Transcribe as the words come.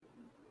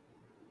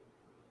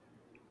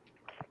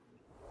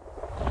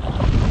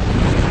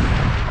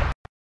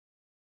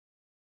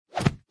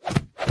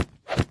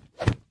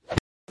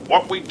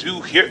What we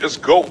do here is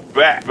go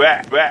back.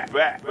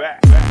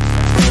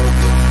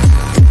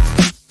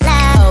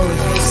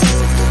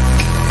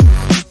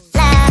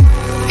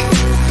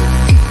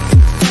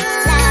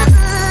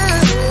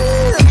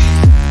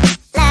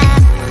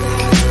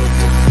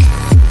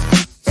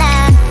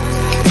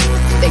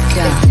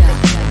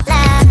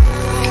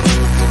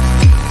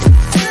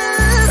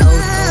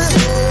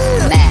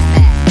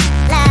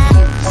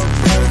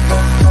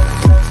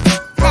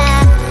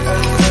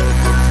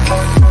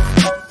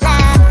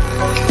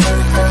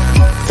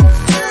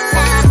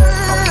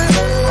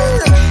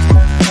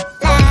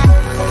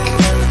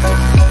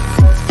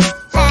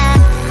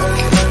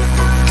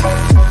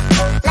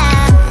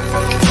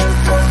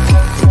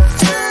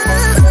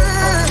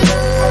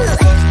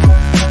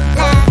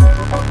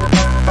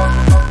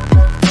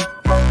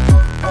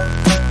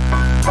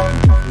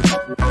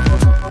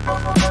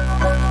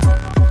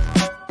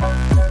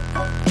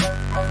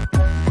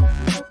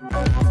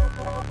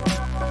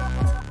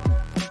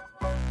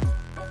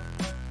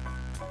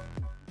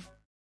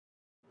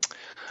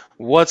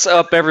 What's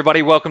up,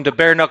 everybody? Welcome to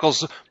Bare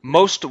Knuckles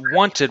Most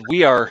Wanted.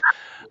 We are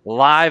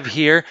live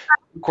here.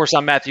 Of course,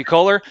 I'm Matthew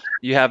Kohler.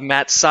 You have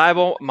Matt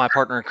Seibel, my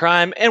partner in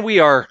crime, and we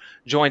are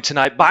joined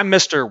tonight by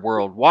Mr.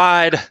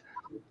 Worldwide,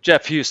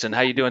 Jeff Houston.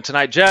 How you doing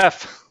tonight,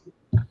 Jeff?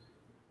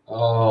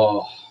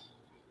 Oh,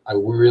 I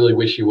really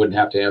wish you wouldn't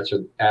have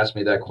to ask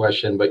me that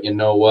question, but you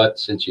know what?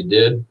 Since you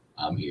did,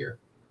 I'm here.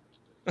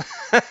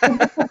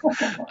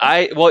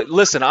 Well,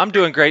 listen, I'm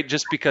doing great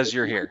just because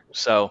you're here.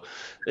 So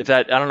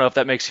I don't know if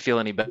that makes you feel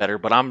any better,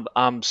 but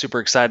I'm super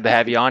excited to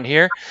have you on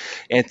here.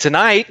 And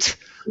tonight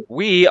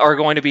we are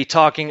going to be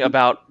talking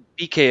about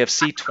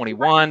BKFC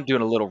 21,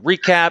 doing a little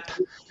recap.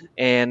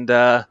 And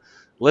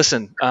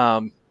listen,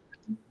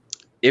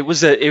 it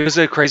was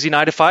a crazy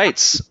night of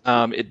fights.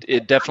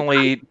 It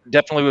definitely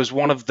was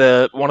one of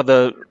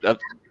the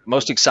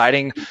most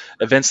exciting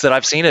events that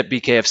I've seen at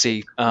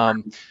BKFC.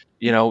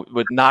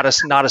 With not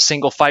a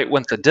single fight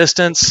went the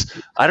distance.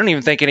 I don't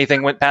even think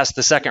anything went past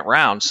the second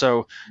round.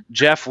 So,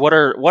 Jeff, what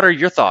are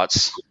your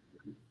thoughts?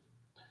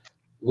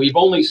 We've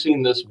only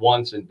seen this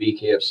once in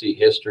BKFC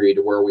history,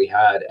 to where we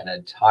had an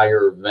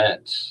entire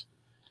event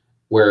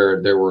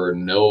where there were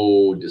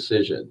no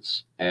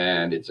decisions,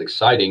 and it's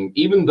exciting.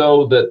 Even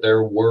though that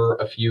there were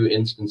a few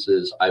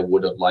instances I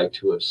would have liked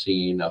to have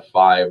seen a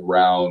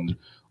 5-round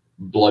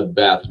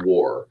bloodbath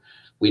war.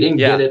 We didn't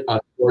get it,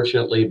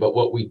 unfortunately, but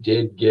what we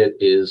did get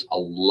is a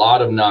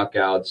lot of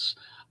knockouts,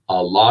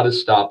 a lot of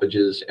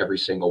stoppages, every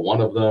single one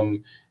of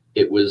them.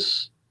 It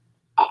was,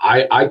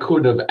 I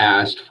couldn't have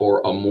asked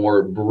for a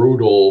more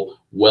brutal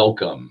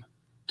welcome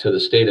to the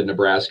state of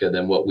Nebraska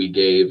than what we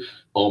gave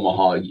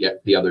Omaha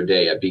the other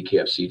day at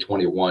BKFC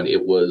 21.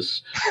 It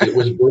was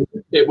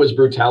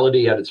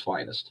brutality at its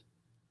finest.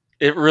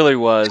 It really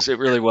was. It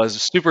really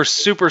was super,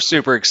 super,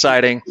 super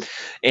exciting,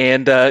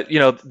 and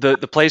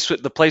the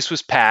place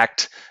was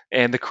packed,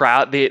 and the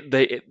crowd,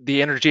 the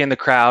energy in the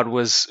crowd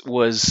was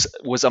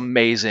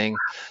amazing,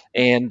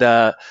 and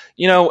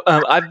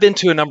I've been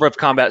to a number of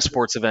combat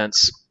sports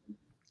events,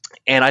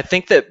 and I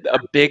think that a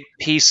big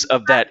piece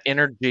of that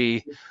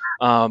energy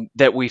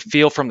that we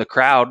feel from the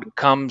crowd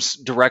comes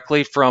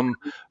directly from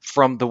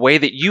the way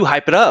that you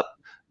hype it up.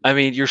 I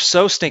mean, you're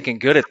so stinking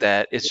good at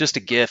that. It's just a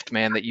gift,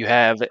 man, that you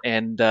have.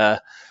 And,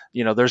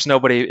 there's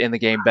nobody in the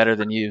game better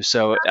than you.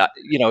 So,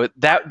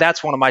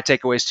 that's one of my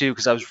takeaways too,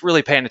 because I was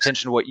really paying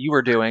attention to what you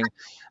were doing.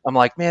 I'm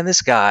like, man,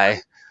 this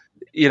guy,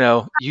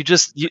 where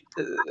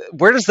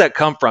does that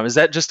come from? Is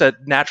that just a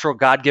natural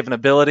God-given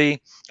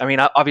ability? I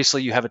mean,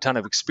 obviously you have a ton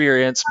of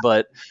experience,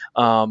 but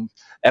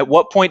at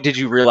what point did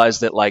you realize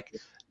that, like,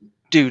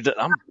 dude,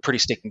 I'm pretty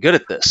stinking good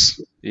at this,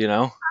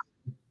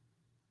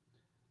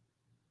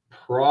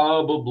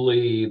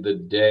 Probably the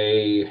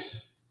day,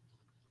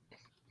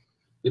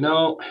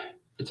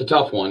 it's a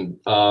tough one.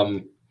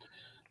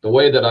 The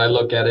way that I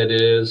look at it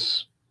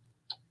is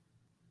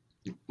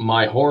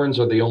my horns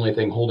are the only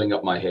thing holding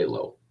up my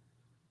halo.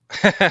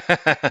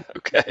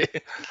 Okay.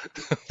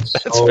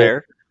 That's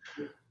fair.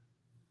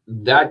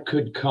 That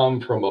could come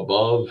from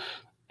above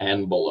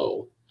and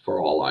below,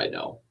 for all I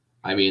know.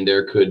 I mean,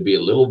 there could be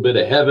a little bit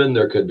of heaven,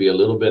 there could be a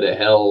little bit of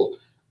hell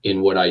in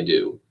what I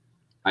do.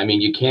 I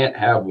mean, you can't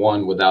have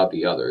one without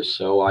the other.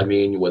 So, I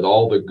mean, with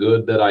all the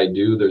good that I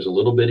do, there's a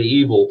little bit of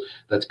evil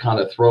that's kind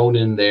of thrown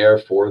in there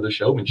for the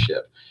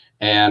showmanship.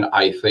 And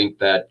I think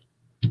that,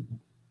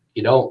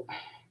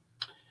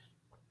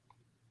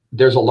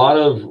 there's a lot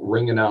of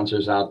ring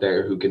announcers out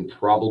there who can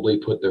probably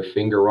put their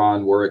finger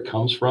on where it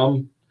comes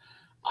from.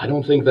 I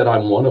don't think that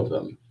I'm one of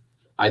them.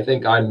 I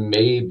think I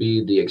may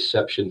be the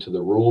exception to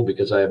the rule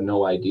because I have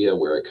no idea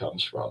where it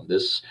comes from.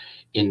 This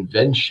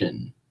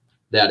invention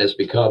that has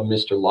become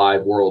Mr.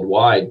 Live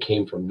Worldwide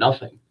came from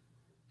nothing,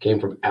 came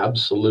from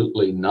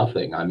absolutely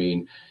nothing. I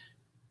mean,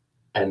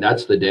 and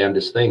that's the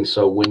damnedest thing.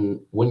 So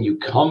when you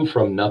come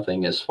from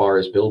nothing, as far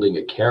as building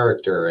a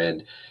character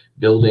and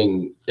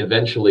building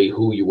eventually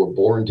who you were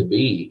born to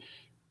be,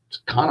 it's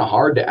kind of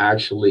hard to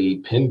actually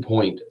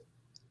pinpoint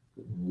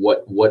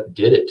what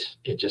did it?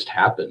 It just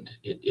happened.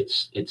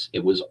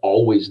 It was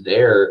always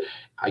there.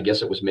 I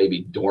guess it was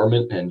maybe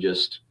dormant and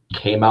just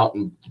came out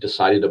and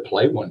decided to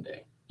play one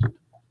day.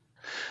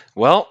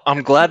 Well,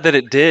 I'm glad that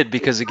it did,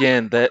 because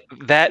again, that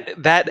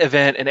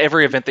event and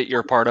every event that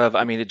you're a part of,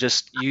 I mean, it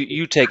just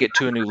you take it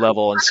to a new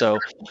level. And so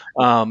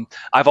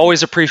I've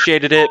always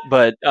appreciated it,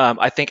 but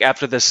I think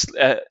after this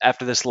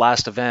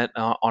last event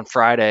on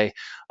Friday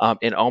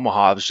in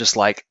Omaha, I was just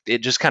like, it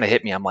just kind of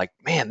hit me. I'm like,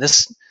 man,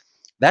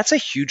 that's a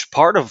huge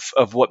part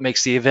of what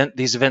makes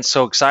these events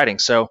so exciting.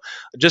 So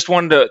just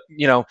wanted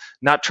to,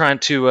 not trying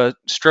to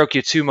stroke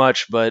you too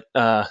much, but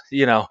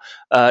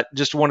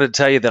just wanted to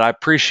tell you that I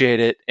appreciate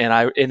it, and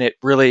it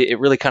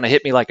really kind of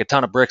hit me like a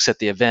ton of bricks at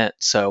the event.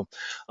 So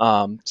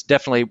it's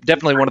definitely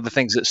one of the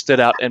things that stood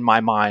out in my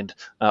mind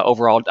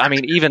overall. I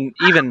mean, even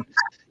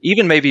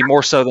maybe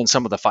more so than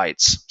some of the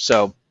fights.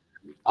 So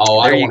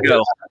there you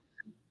go.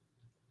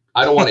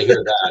 I don't want to hear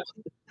that.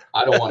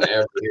 I don't want to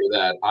ever hear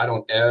that. I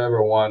don't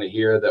ever want to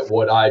hear that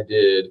what I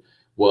did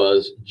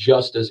was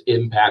just as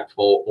impactful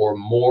or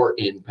more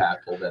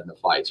impactful than the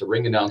fights. A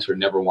ring announcer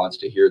never wants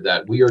to hear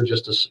that. We are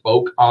just a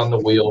spoke on the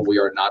wheel. We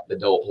are not the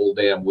whole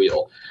damn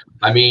wheel.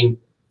 I mean,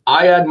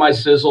 I add my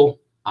sizzle.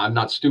 I'm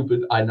not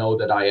stupid. I know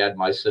that I add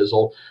my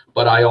sizzle,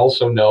 but I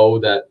also know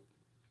that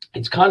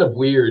it's kind of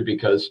weird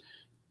because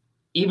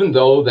even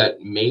though that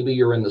maybe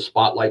you're in the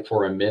spotlight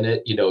for a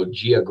minute,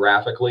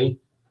 geographically,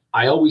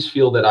 I always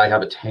feel that I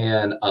have a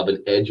tan of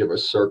an edge of a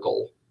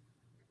circle,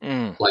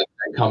 like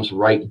that comes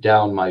right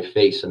down my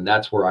face. And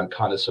that's where I'm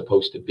kind of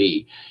supposed to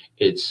be.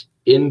 It's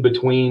in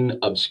between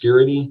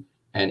obscurity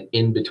and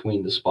in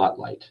between the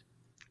spotlight.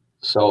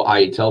 So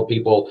I tell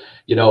people,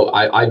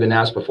 I've been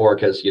asked before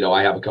because,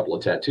 I have a couple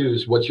of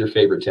tattoos. What's your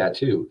favorite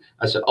tattoo?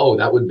 I said, oh,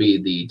 that would be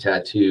the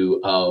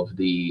tattoo of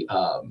the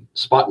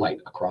spotlight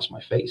across my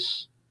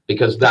face,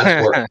 because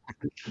that's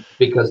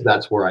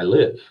where I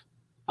live.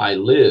 I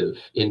live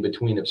in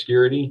between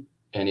obscurity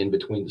and in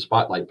between the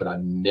spotlight, but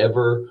I'm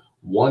never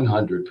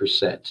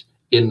 100%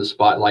 in the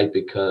spotlight,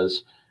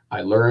 because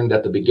I learned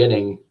at the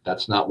beginning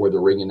that's not where the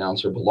ring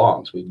announcer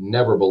belongs. We've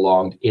never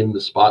belonged in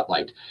the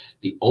spotlight.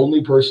 The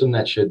only person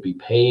that should be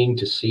paying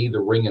to see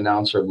the ring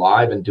announcer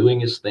live and doing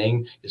his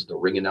thing is the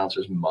ring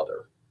announcer's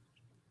mother.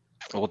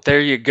 Well,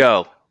 there you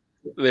go.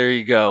 There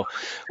you go.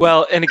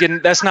 Well, and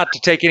again, that's not to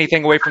take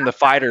anything away from the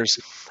fighters.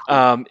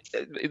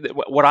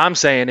 What I'm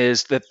saying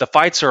is that the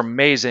fights are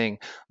amazing,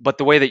 but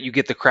the way that you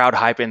get the crowd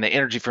hype and the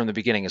energy from the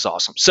beginning is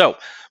awesome. So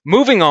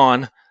moving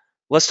on,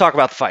 let's talk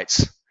about the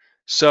fights.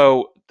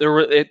 So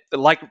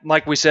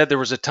like we said, there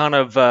was a ton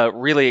of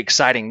really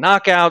exciting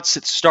knockouts.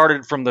 It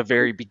started from the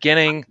very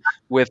beginning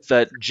with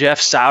Jeff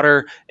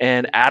Souter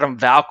and Adam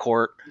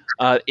Valcourt.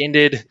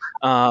 Ended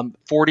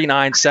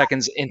 49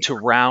 seconds into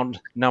round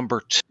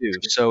number 2.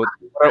 So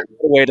what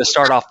a way to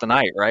start off the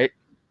night, right?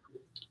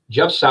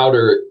 Jeff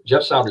Souter's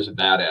a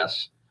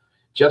badass.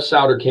 Jeff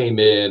Souter came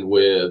in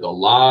with a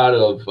lot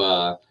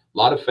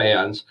of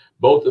fans,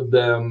 both of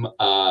them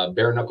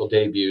bare knuckle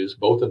debuts,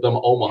 both of them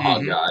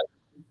Omaha guys.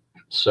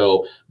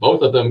 So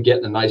both of them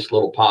getting a nice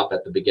little pop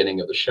at the beginning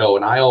of the show.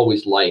 And I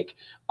always like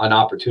an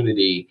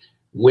opportunity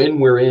when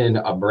we're in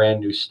a brand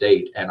new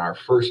state and our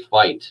first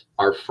fight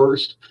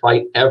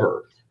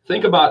ever.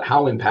 Think about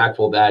how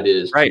impactful that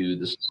is to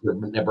the state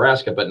of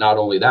Nebraska, but not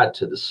only that,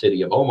 to the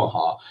city of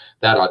Omaha.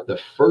 That the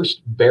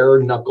first bare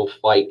knuckle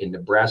fight in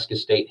Nebraska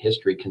state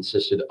history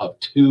consisted of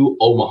 2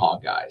 Omaha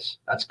guys.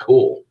 That's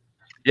cool.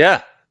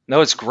 Yeah. No,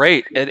 it's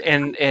great,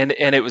 and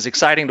it was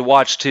exciting to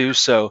watch too.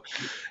 So,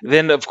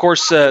 then of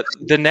course the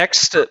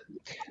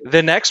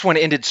next one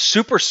ended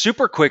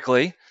super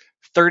quickly,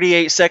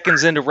 38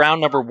 seconds into round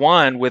number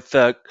 1 with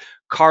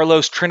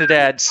Carlos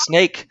Trinidad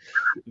Snake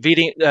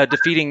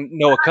defeating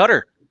Noah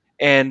Cutter,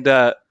 and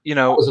that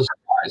was a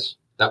surprise.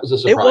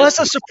 It was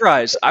a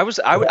surprise. I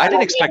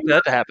didn't expect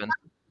that to happen.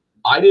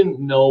 I didn't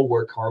know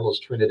where Carlos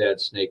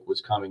Trinidad Snake was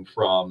coming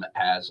from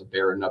as a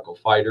bare knuckle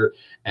fighter.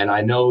 And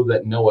I know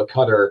that Noah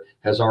Cutter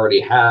has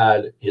already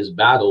had his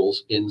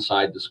battles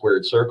inside the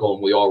squared circle.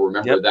 And we all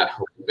remember that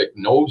horrific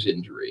nose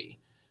injury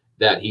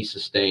that he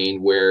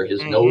sustained, where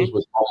his nose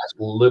was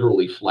almost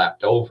literally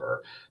flapped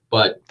over.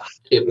 But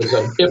it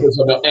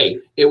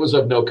was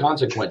of no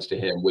consequence to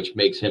him, which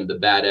makes him the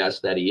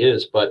badass that he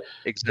is. But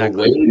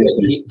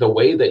exactly the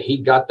way that he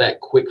got that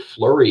quick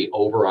flurry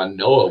over on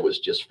Noah was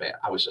just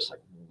I was just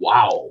like,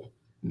 wow,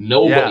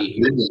 nobody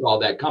here saw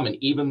that coming,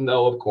 even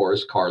though, of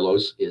course,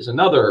 Carlos is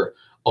another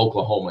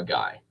Oklahoma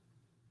guy.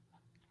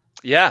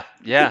 Yeah.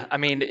 I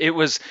mean,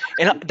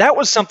 and that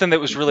was something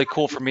that was really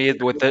cool for me.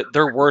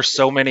 There were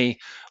so many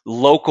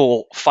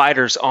local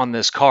fighters on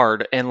this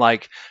card, and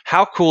like,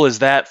 how cool is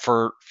that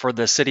for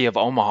the city of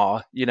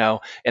Omaha,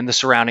 and the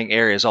surrounding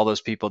areas? All those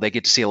people, they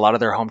get to see a lot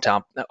of their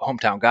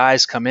hometown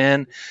guys come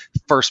in,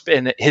 first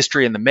in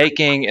history in the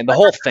making, and the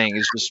whole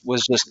thing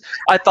was just.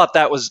 I thought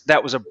that was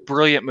a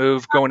brilliant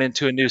move going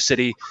into a new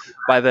city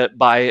by the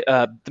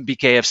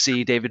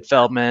BKFC, David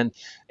Feldman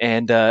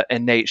and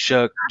Nate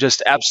Shook.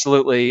 Just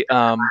absolutely.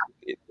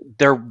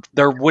 There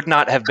would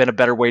not have been a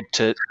better way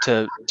to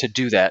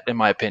do that, in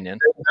my opinion.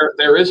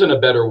 there isn't a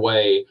better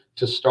way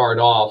to start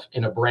off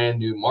in a brand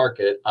new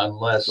market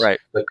unless Right.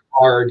 the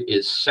card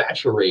is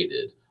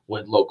saturated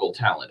with local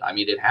talent. I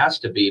mean, it has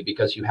to be,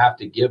 because you have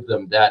to give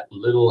them that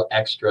little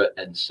extra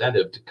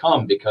incentive to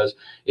come. Because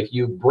if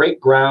you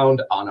break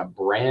ground on a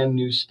brand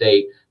new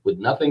state with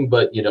nothing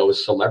but,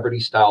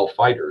 celebrity style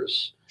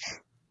fighters,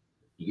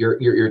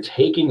 you're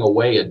taking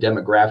away a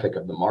demographic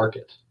of the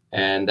market.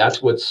 And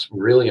that's what's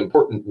really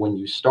important when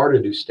you start a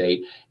new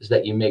state, is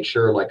that you make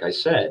sure, like I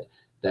said,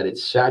 that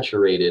it's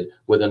saturated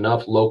with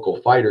enough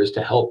local fighters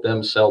to help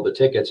them sell the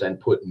tickets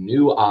and put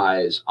new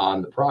eyes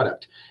on the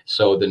product.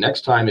 So the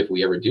next time, if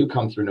we ever do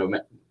come through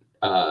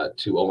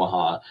to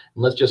Omaha, and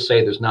let's just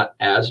say there's not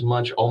as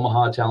much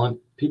Omaha talent,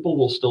 people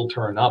will still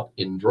turn up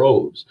in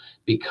droves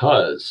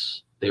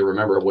because they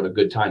remember what a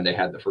good time they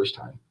had the first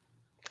time.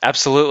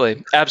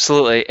 Absolutely,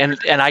 absolutely, and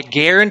I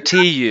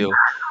guarantee you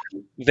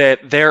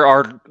that there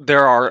are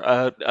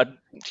a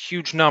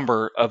huge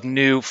number of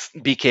new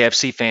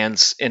BKFC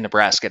fans in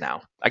Nebraska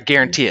now. I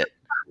guarantee it,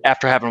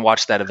 after having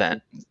watched that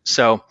event.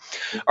 So,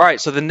 all right.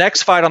 So the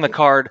next fight on the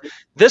card,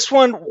 this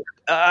one,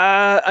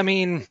 I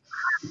mean,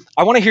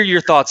 I want to hear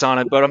your thoughts on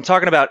it, but I'm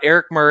talking about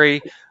Eric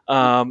Murray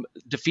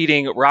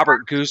defeating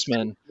Robert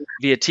Guzman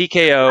via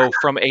TKO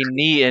from a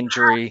knee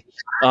injury,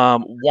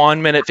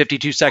 1 minute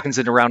 52 seconds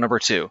into round number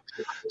 2.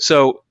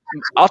 So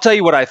I'll tell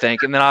you what I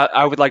think, and then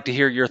I would like to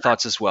hear your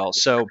thoughts as well.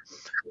 So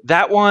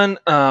that one,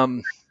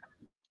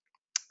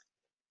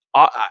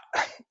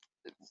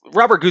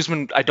 Robert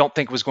Guzman, I don't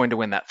think was going to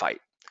win that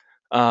fight.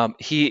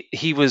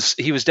 He was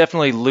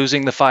definitely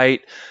losing the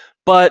fight,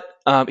 but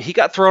he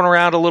got thrown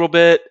around a little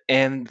bit,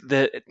 and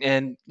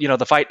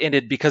the fight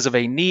ended because of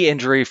a knee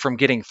injury from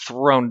getting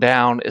thrown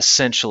down,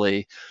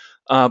 essentially.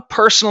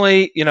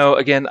 Personally,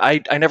 again,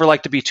 I never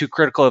like to be too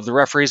critical of the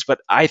referees,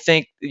 but I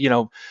think,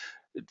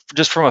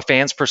 just from a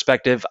fan's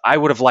perspective, I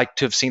would have liked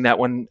to have seen that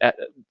one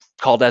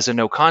called as a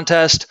no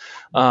contest.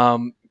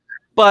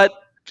 But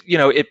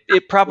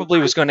it probably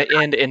was going to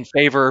end in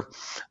favor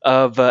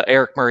of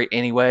Eric Murray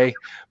anyway.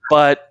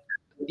 But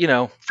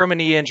from a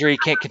knee injury,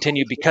 can't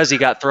continue because he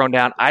got thrown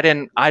down. I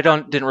didn't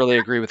really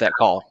agree with that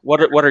call.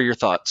 What are your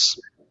thoughts?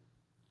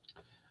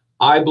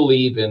 I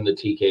believe in the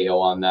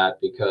TKO on that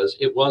because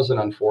it was an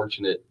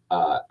unfortunate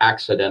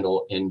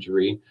accidental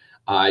injury.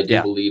 I do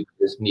believe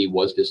his knee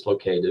was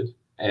dislocated.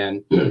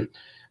 And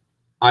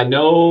I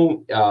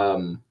know,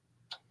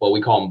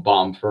 we call him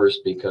Bomb First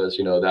because,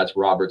 that's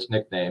Robert's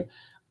nickname.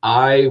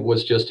 I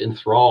was just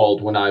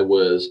enthralled when I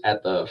was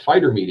at the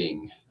fighter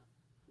meeting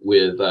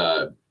with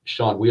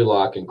Sean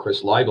Wheelock and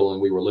Chris Lytle,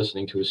 and we were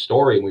listening to his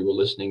story, and we were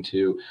listening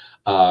to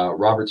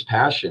Robert's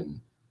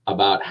passion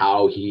about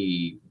how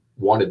he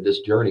wanted this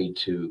journey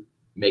to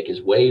make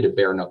his way to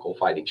bare knuckle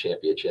fighting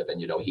championship.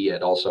 And, he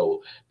had also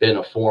been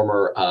a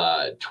former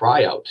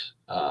tryout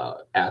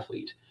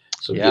athlete.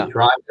 So he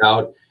tried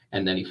out,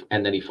 and then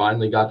he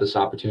finally got this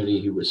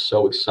opportunity. He was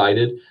so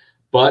excited,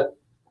 but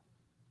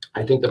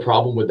I think the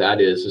problem with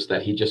that is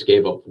that he just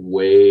gave up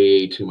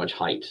way too much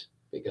height,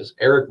 because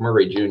Eric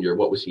Murray Jr.,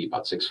 what was he,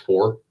 about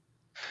 6'4"?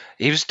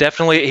 He was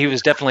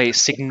definitely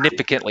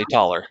significantly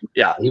taller.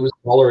 Yeah, he was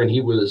taller, and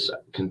he was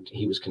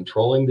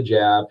controlling the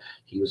jab.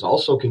 He was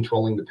also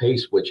controlling the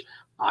pace, which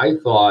I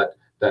thought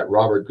that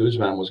Robert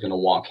Guzman was going to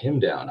walk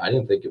him down. I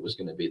didn't think it was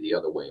going to be the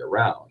other way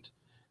around.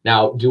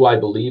 Now, do I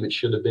believe it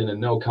should have been a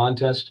no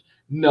contest?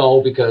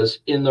 No, because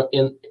in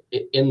the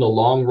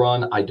long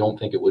run, I don't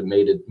think it would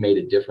made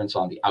a difference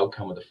on the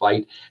outcome of the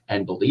fight.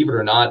 And believe it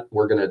or not,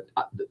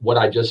 what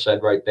I just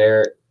said right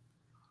there,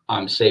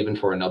 I'm saving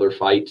for another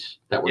fight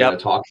that we're going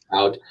to talk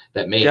about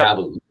that may have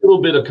a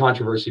little bit of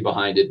controversy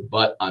behind it,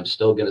 but I'm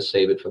still going to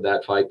save it for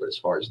that fight. But as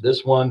far as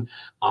this one,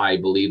 I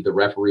believe the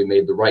referee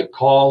made the right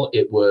call.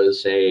 It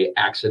was a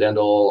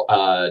accidental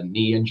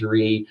knee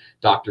injury.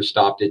 Doctor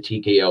stopped it,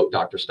 TKO,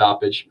 doctor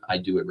stoppage. I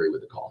do agree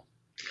with the call.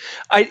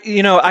 I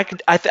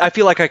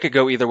feel like I could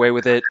go either way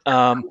with it.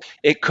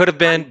 It could have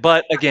been,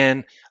 but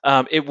again,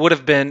 it would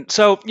have been.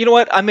 So you know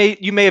what?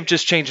 You may have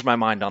just changed my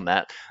mind on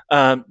that,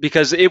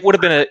 because it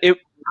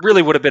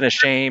really would have been a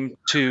shame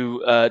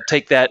to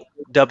take that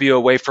W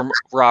away from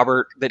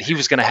Robert that he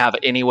was going to have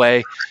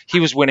anyway. He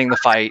was winning the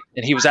fight,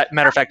 and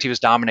matter of fact, he was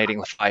dominating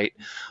the fight.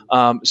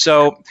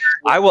 So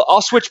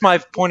I'll switch my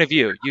point of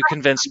view. You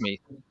convinced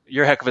me.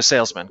 You're a heck of a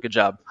salesman. Good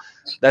job.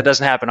 That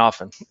doesn't happen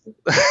often.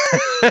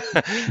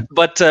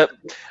 But all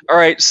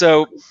right,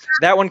 so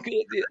that one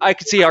I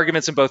could see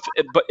arguments in both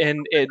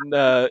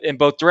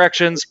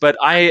directions. But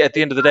at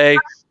the end of the day,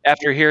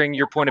 after hearing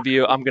your point of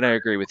view, I'm going to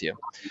agree with you.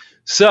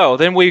 So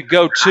then we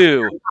go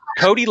to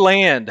Cody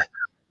Land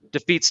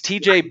defeats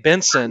TJ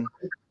Benson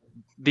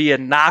via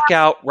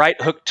knockout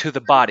right hook to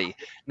the body.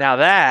 Now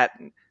that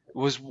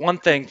was one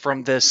thing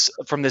from this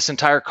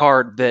entire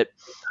card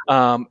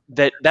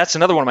that's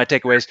another one of my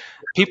takeaways.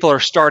 People are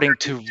starting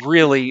to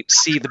really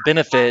see the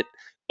benefit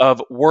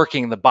of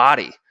working the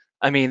body.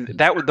 I mean,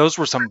 those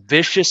were some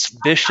vicious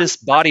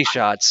body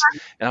shots,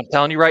 and I'm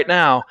telling you right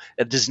now,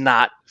 it does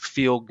not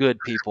feel good.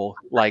 People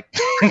like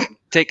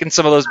taking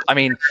some of those. I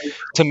mean,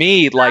 to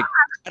me, like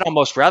I'd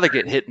almost rather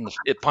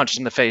get punched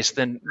in the face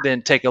than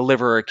take a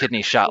liver or a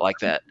kidney shot like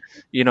that.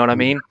 You know what I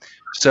mean?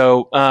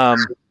 So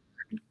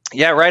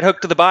yeah, right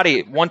hook to the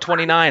body,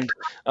 129,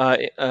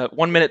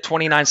 1 minute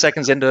 29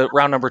 seconds into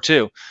round number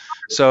 2.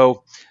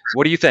 So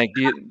what do you think?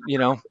 Do you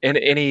know,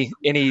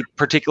 any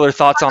particular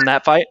thoughts on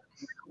that fight?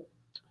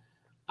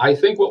 I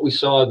think what we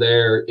saw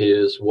there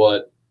is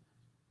what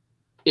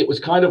it was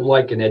kind of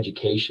like an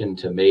education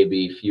to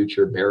maybe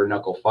future bare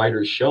knuckle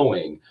fighters,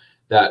 showing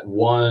that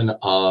one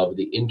of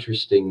the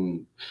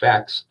interesting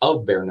facts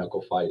of bare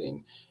knuckle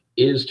fighting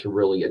is to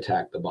really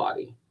attack the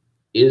body,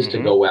 is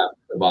to go after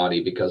the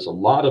body, because a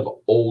lot of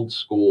old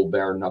school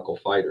bare knuckle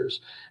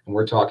fighters, and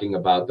we're talking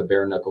about the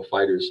bare knuckle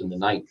fighters in the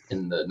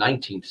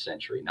 19th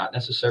century, not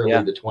necessarily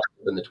the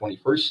 20th and the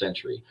 21st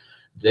century,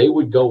 they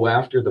would go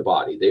after the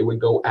body. They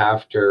would go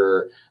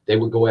after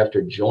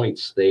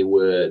joints. They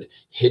would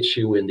hit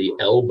you in the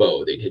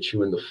elbow. They'd hit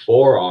you in the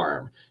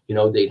forearm. You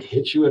know, they'd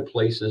hit you at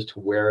places to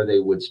where they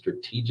would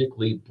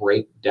strategically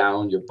break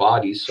down your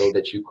body so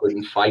that you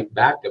couldn't fight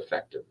back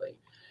effectively.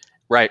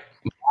 Right.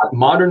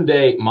 Modern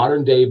day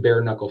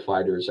bare knuckle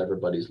fighters,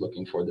 everybody's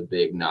looking for the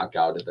big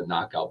knockout at the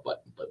knockout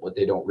button. But what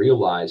they don't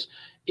realize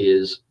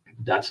is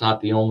that's not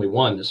the only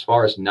one. As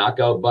far as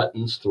knockout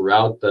buttons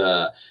throughout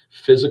the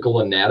physical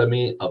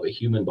anatomy of a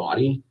human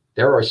body,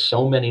 there are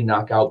so many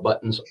knockout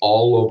buttons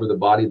all over the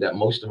body that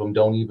most of them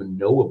don't even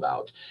know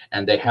about,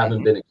 and they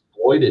haven't been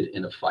exploited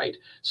in a fight.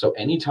 So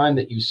anytime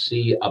that you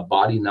see a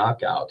body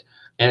knockout,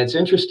 and it's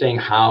interesting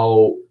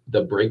how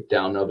the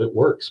breakdown of it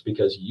works,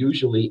 because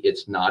usually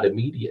it's not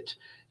immediate.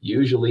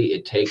 Usually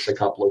it takes a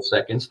couple of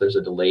seconds. There's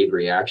a delayed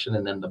reaction,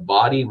 and then the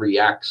body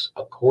reacts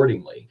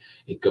accordingly.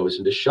 It goes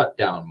into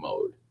shutdown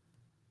mode.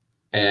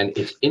 And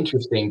it's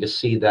interesting to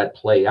see that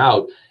play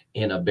out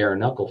in a bare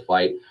knuckle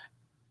fight.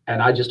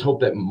 And I just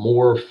hope that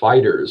more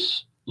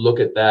fighters look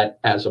at that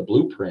as a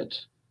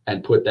blueprint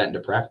and put that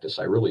into practice.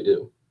 I really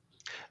do.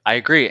 I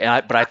agree,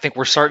 but I think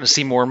we're starting to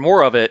see more and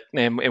more of it,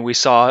 and we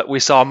saw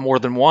more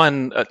than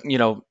one,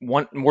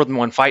 more than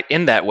one fight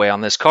in that way on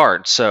this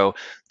card. So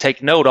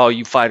take note, all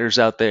you fighters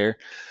out there.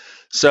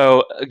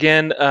 So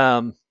again,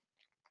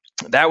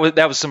 that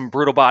was some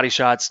brutal body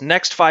shots.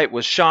 Next fight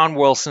was Sean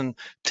Wilson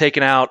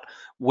taking out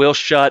Will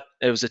Shutt.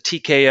 It was a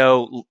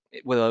TKO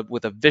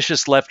with a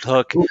vicious left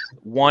hook,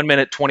 1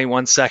 minute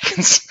 21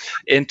 seconds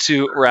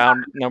into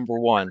round number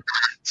 1.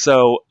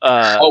 So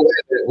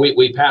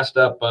we passed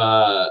up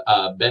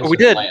Benson. We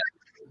did. Land.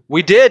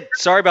 We did.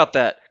 Sorry about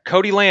that.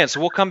 Cody Land. So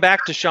we'll come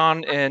back to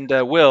Sean and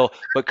Will,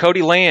 but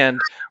Cody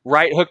Land,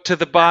 right hook to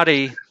the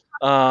body.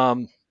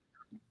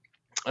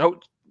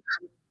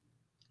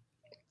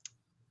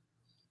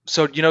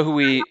 So you know who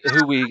we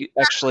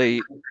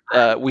actually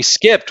we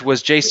skipped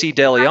was JC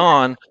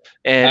DeLeon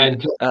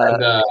and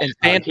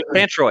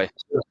Fantroy.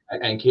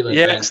 And Keelan.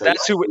 Yes,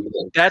 that's who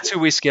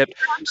we skipped.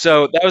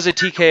 So that was a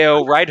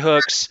TKO, right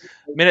hooks,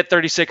 minute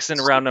 36 in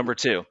round number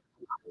 2.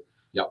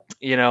 Yep.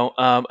 You know,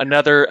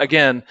 another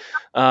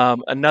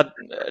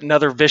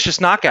vicious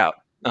knockout.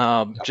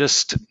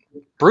 Just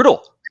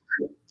brutal.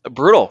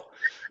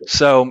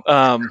 So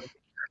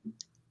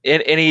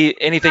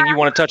anything you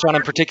want to touch on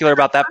in particular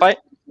about that fight?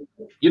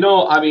 You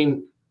know, I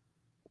mean,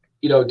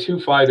 two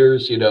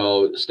fighters,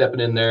 stepping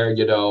in there,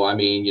 we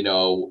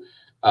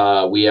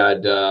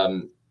had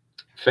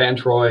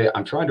Fantroy.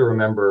 I'm trying to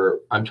remember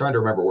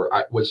where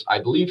I was. I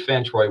believe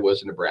Fantroy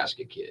was a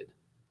Nebraska kid.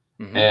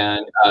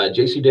 And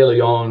JC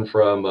DeLeon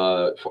from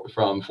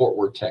Fort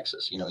Worth,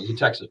 Texas. He's a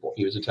Texas boy.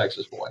 He was a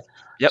Texas boy.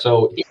 Yep.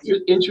 So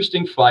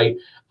interesting fight.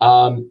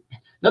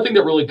 Nothing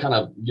that really kind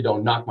of,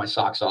 knocked my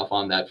socks off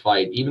on that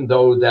fight, even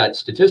though that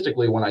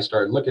statistically, when I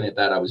started looking at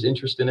that, I was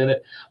interested in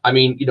it. I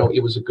mean,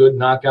 it was a good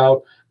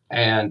knockout,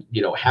 and,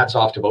 hats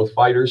off to both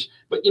fighters.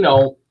 But,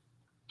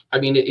 I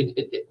mean,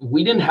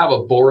 we didn't have a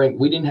boring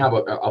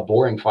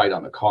fight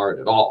on the card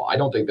at all. I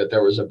don't think that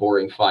there was a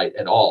boring fight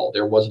at all.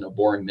 There wasn't a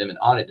boring minute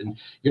on it. And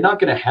you're not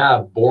going to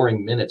have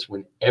boring minutes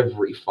when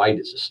every fight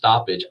is a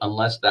stoppage,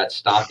 unless that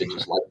stoppage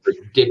is like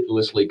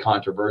ridiculously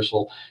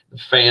controversial. The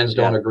fans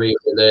don't agree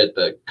with it.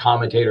 The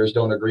commentators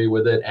don't agree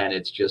with it. And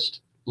it's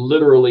just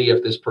literally,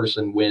 if this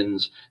person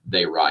wins,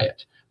 they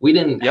riot. We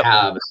didn't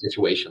have a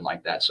situation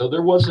like that. So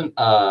there wasn't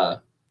a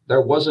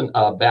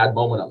bad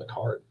moment on the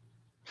card.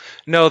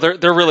 No,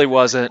 there really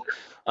wasn't.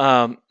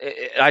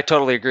 I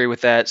totally agree with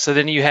that. So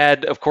then you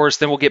had, of course,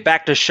 then we'll get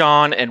back to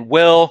Sean and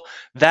Will.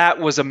 That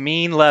was a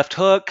mean left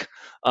hook.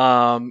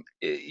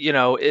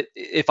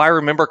 If I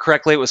remember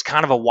correctly, it was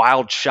kind of a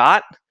wild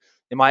shot.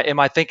 Am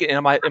I thinking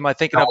of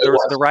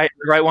the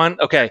right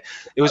one? Okay.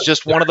 It was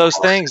just one of those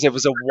things. It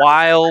was a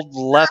wild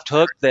left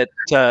hook that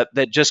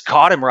just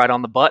caught him right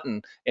on the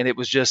button, and it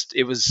was just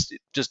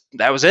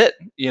that was it.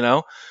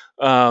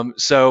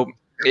 So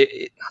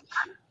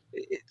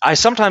I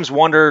sometimes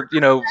wonder,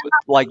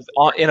 like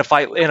in a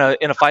fight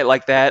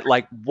like that,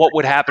 like what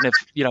would happen if,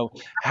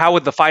 how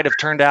would the fight have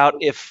turned out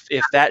if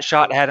that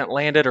shot hadn't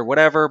landed or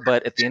whatever?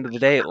 But at the end of the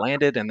day, it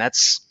landed, and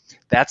that's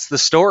the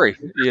story,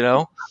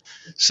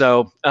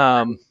 So,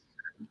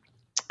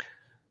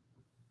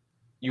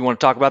 you want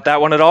to talk about that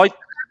one at all?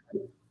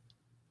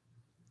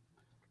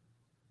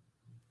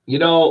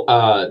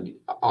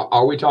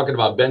 Are we talking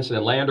about Benson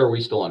and Land, or are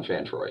we still on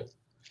Fantroy?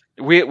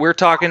 We're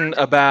talking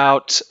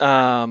about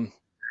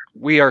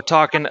we are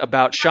talking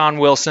about Sean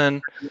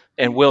Wilson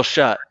and Will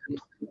Shutt.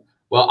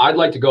 Well, I'd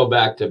like to go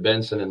back to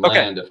Benson and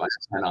Land if I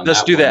can on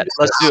Let's that do one. that.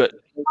 Let's do it.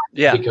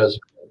 Yeah. Because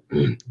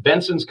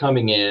Benson's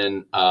coming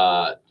in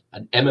an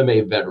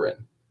MMA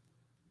veteran.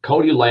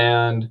 Cody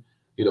Land,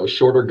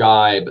 shorter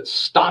guy, but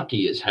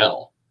stocky as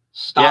hell.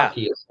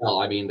 Stocky as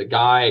hell. I mean,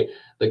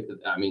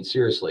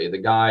 seriously, the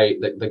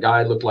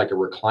guy looked like a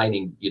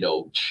reclining,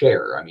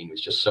 chair. I mean, he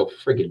was just so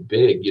friggin'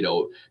 big,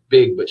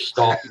 big but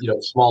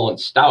small and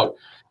stout.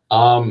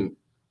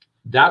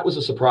 That was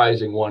a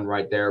surprising one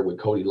right there with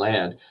Cody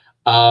Land.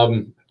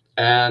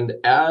 And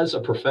as a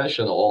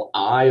professional,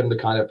 I am the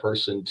kind of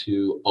person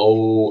to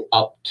owe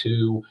up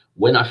to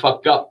when I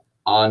fuck up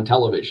on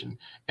television.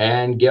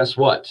 And guess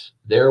what?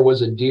 There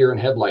was a deer in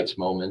headlights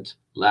moment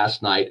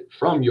last night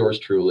from yours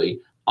truly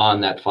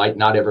on that fight.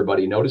 Not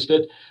everybody noticed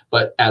it,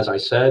 but as I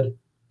said,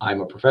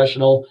 I'm a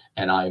professional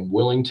and I'm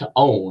willing to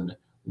own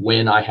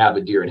when I have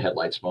a deer in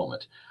headlights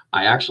moment.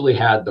 I actually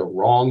had the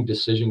wrong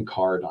decision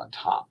card on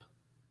top.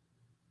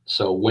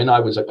 So when I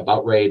was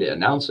about ready to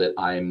announce it,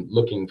 I'm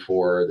looking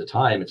for the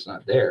time. It's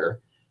not there.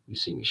 You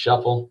see me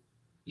shuffle.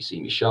 You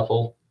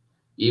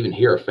even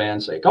hear a fan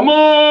say, "Come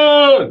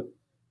on!"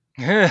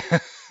 and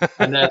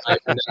then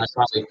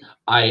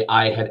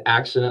I had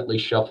accidentally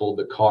shuffled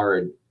the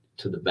card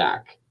to the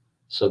back.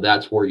 So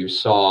that's where you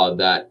saw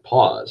that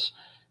pause.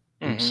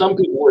 Mm-hmm. Some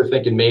people were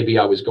thinking maybe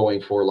I was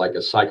going for like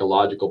a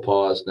psychological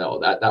pause. No,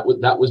 that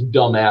was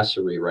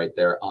dumbassery right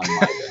there on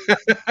my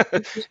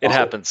end. It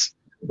happens.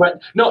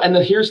 But no, and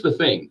here's the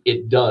thing,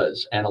 it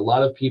does. And a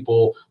lot of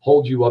people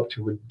hold you up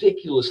to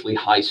ridiculously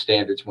high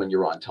standards when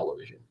you're on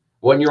television.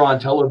 When you're on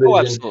television,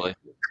 absolutely.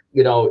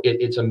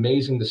 It's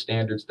amazing the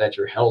standards that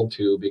you're held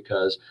to,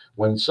 because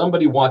when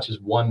somebody watches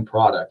one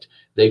product,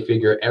 they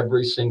figure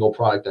every single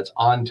product that's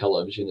on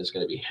television is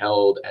going to be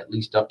held at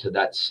least up to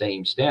that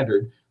same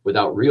standard,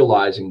 without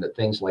realizing that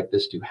things like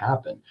this do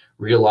happen,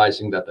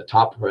 realizing that the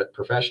top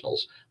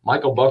professionals,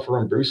 Michael Buffer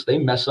and Bruce, they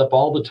mess up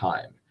all the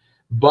time.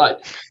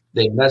 But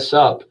they mess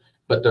up,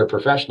 but they're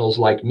professionals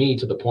like me,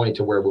 to the point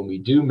to where when we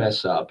do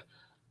mess up,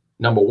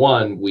 number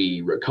one, we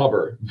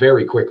recover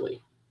very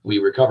quickly.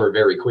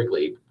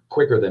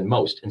 Quicker than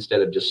most,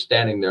 instead of just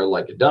standing there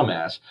like a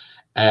dumbass.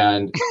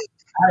 And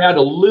I had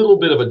a little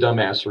bit of a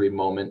dumbassery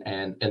moment,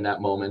 and in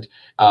that moment,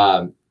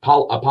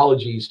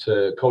 apologies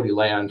to Cody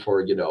Land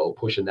for,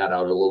 pushing that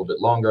out a little bit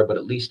longer, but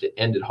at least it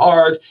ended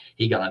hard.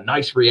 He got a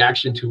nice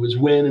reaction to his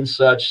win and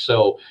such.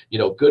 So,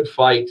 good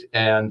fight,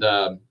 and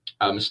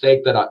a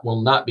mistake that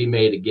will not be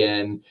made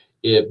again.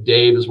 If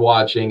Dave is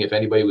watching, if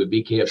anybody with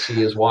BKFC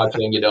is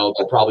watching, they'll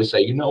probably say,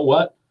 you know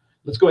what?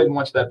 Let's go ahead and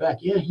watch that back.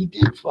 Yeah, he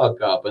did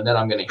fuck up. And then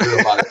I'm going to hear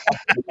about it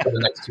for the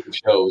next two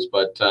shows.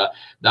 But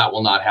that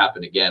will not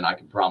happen again. I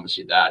can promise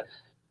you that.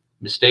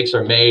 Mistakes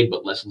are made,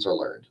 but lessons are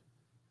learned.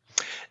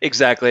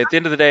 Exactly. At the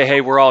end of the day, hey,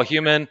 we're all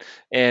human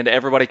and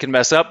everybody can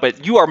mess up,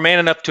 but you are man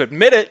enough to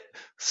admit it.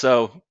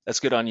 So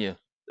that's good on you.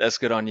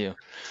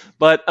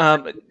 But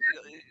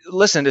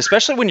listen,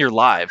 especially when you're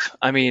live,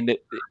 I mean,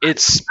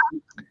 it's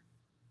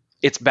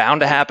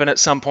bound to happen at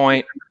some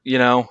point,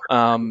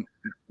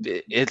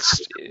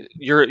 it's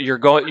you're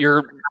going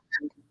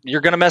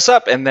to mess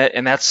up, and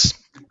that's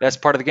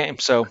part of the game.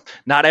 So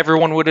not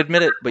everyone would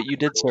admit it, but you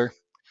did, sir.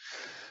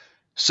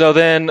 So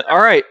then,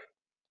 all right.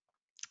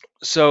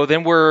 So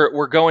then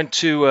we're going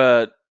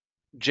to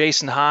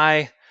Jason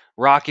High,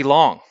 Rocky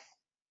Long.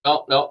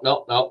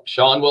 No.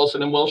 Sean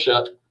Wilson and Will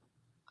Shutt.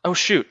 Oh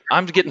shoot,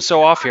 I'm getting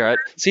so off here.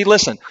 See,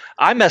 listen,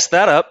 I messed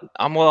that up.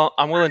 I'm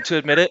willing to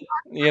admit it.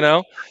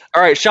 All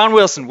right, Sean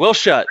Wilson, Will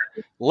Shutt,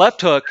 left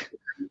hook.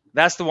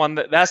 That's the one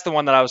that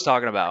I was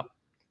talking about.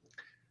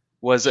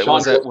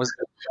 Sean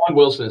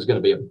Wilson is going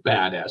to be a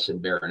badass in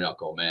bare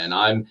knuckle, man.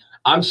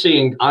 I'm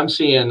seeing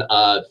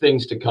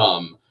things to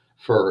come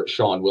for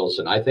Sean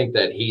Wilson. I think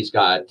that he's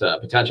got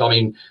potential. I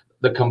mean,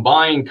 the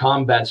combined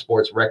combat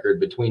sports record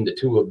between the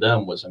two of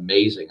them was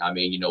amazing. I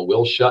mean,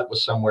 Will Shutt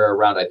was somewhere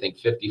around, I think,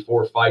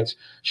 54 fights.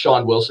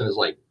 Sean Wilson is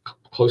like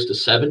close to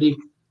 70.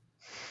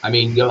 I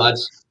mean,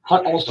 that's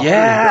almost 100.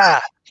 Yeah.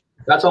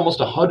 That's almost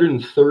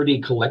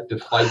 130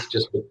 collective fights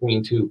just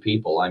between two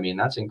people. I mean,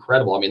 that's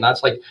incredible. I mean,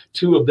 that's like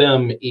two of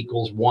them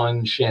equals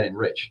one Shannon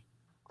Rich.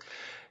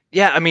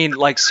 Yeah, I mean,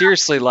 like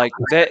seriously, like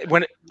that.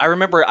 When I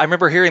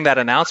remember hearing that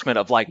announcement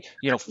of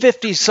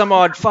 50 some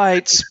odd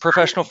fights,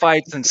 professional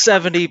fights, and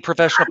 70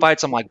 professional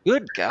fights. I'm like,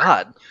 good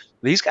God,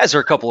 these guys are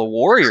a couple of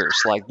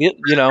warriors. Like,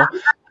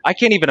 I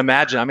can't even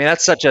imagine. I mean,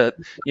 that's such a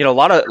a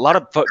lot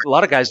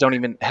of guys don't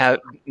even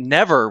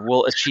never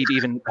will achieve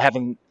even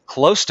having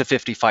close to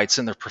 50 fights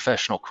in their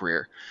professional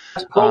career.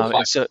 That's pro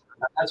fights.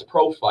 That's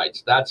pro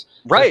fights. That's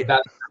right.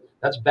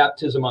 That's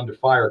baptism under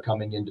fire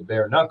coming into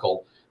bare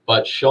knuckle.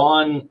 But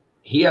Sean,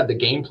 he had the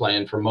game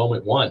plan from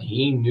moment one.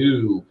 He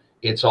knew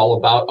it's all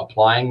about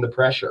applying the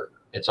pressure.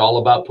 It's all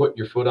about putting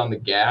your foot on the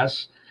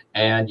gas.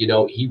 And,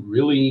 he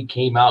really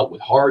came out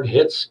with hard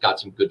hits, got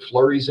some good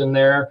flurries in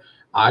there.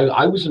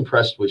 I was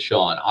impressed with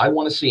Sean. I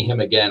want to see him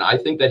again. I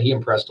think that he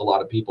impressed a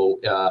lot of people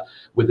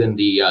within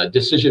the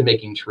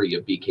decision-making tree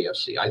of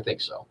BKFC. I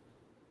think so.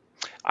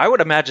 I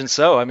would imagine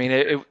so. I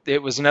mean,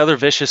 it was another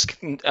vicious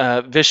TKO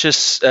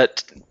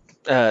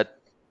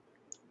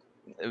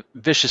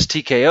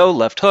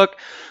left hook,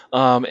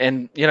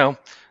 and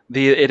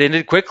it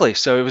ended quickly.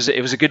 So it was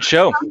a good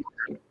show.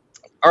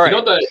 All right.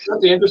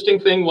 The interesting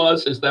thing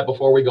is that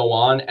before we go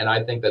on, and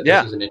I think that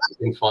this is an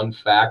interesting fun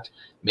fact.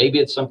 Maybe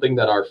it's something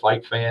that our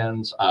fight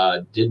fans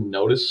didn't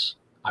notice.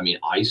 I mean,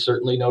 I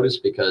certainly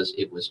noticed because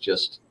it was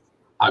just,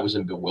 I was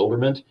in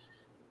bewilderment.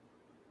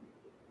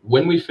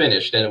 When we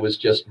finished, and it was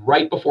just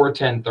right before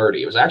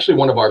 10:30, it was actually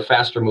one of our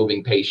faster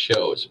moving pace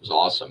shows. It was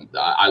awesome.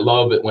 I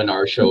love it when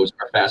our shows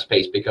are fast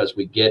paced because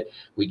we get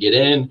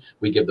in,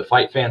 we give the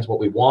fight fans what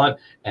we want,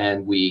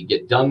 and we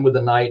get done with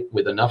the night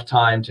with enough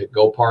time to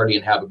go party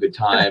and have a good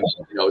time,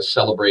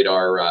 celebrate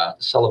our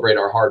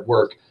hard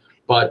work.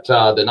 But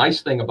the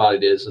nice thing about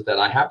it is that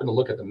I happened to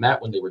look at the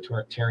mat when they were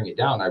tearing it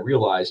down. I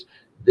realized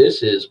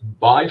this is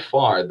by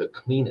far the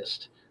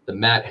cleanest the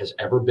mat has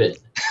ever been.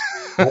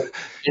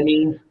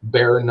 Any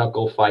bare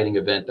knuckle fighting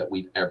event that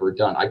we've ever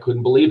done. I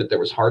couldn't believe it. There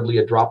was hardly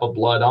a drop of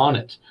blood on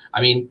it.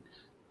 I mean,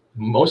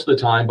 most of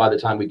the time, by the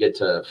time we get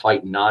to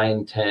fight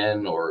 9,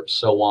 10, or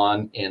so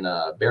on in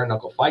a bare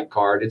knuckle fight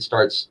card, it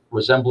starts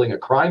resembling a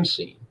crime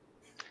scene.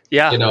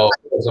 Yeah.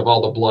 Because of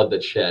all the blood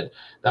that's shed.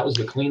 That was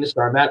the cleanest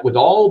our mat with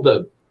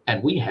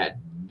and we had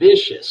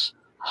vicious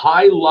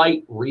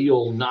highlight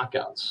reel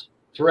knockouts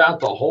throughout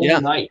the whole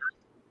night.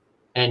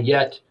 And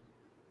yet,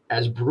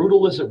 as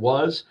brutal as it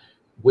was,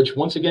 which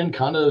once again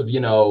kind of,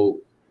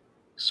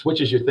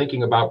 switches your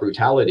thinking about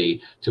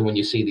brutality to when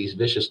you see these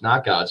vicious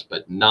knockouts,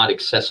 but not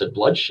excessive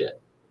bloodshed.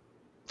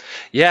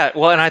 Yeah,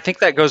 well, and I think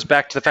that goes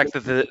back to the fact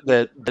that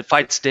the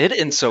fights did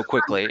end so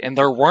quickly, and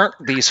there weren't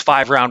these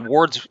 5-round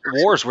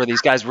wars where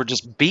these guys were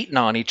just beating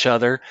on each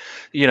other,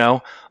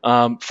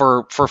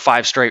 for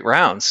 5 straight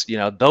rounds.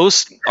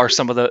 Those are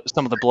some of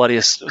the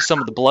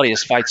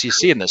bloodiest fights you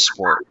see in this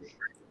sport.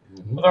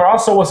 Well, there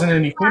also wasn't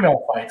any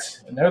female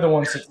fights, and they're the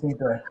ones that seem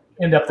to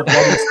end up the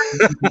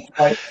bloodiest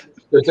fight.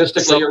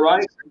 Statistically, you're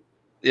right.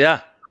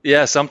 Yeah.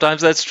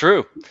 Sometimes that's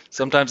true.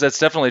 Sometimes that's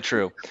definitely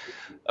true.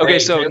 Okay,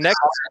 so next,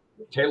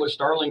 Taylor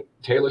Starling,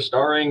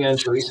 and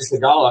Teresa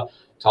Segala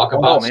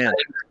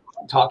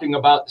talking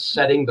about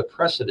setting the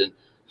precedent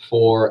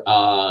for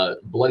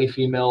bloody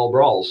female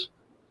brawls.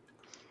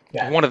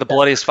 Yeah, one of the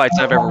bloodiest fights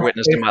I've ever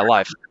witnessed in my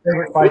life.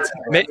 Favorite fights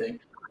ever,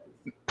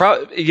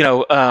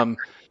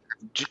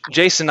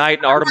 Jason Knight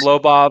and Artem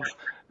Lobov,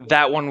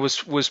 that one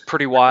was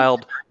pretty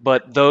wild.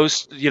 But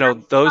those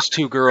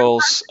two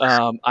girls,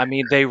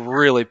 they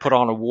really put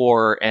on a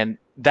war, and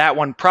that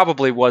one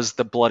probably was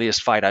the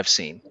bloodiest fight I've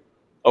seen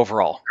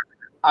overall.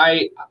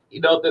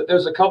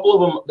 There's a couple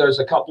of them. There's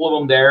a couple of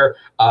them there.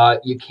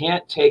 You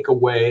can't take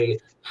away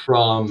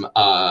from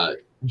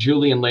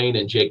Julian Lane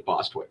and Jake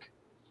Bostwick.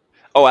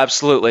 Oh,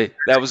 absolutely.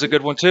 That was a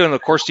good one too. And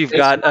of course, you've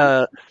got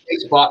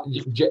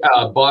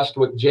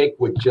Bostwick. Jake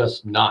would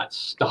just not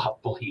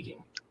stop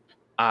bleeding.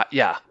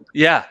 Yeah.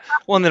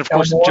 Well, and then of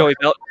course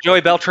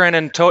Joey Beltran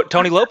and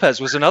Tony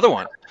Lopez was another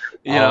one.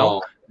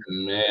 Oh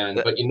man!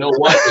 But you know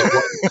what?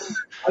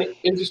 The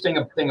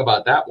interesting thing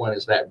about that one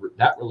is that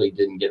really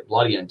didn't get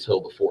bloody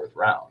until the 4th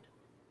round.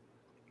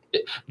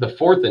 The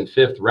 4th and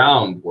 5th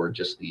round were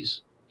just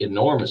these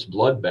enormous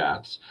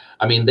bloodbaths.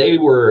 I mean, they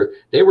were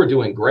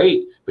doing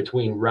great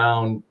between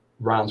rounds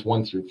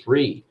 1 through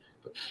 3,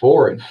 but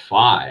 4 and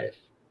 5,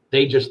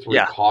 they just threw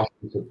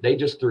caution. They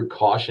just threw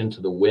caution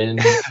to the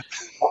wind.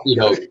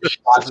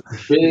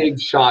 Big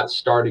shots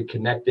started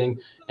connecting,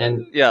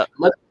 and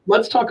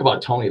let's talk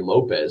about Tony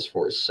Lopez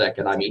for a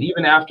second. I mean,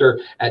 even after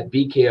at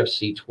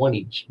BKFC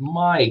 20,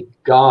 my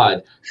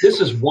God, this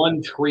is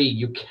one tree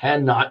you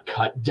cannot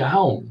cut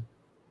down.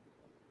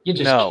 You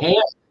just can't.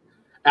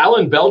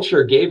 Alan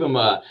Belcher gave him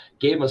a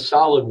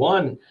solid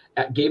one,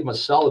 gave him a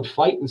solid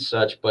fight and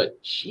such,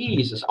 but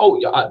Jesus. Oh,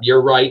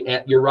 you're right.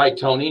 You're right,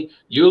 Tony.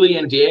 Yuli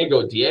and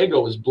Diego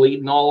was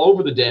bleeding all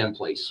over the damn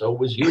place. So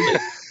was Yuli.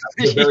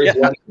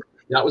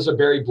 That was a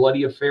very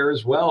bloody affair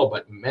as well.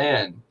 But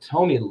man,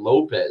 Tony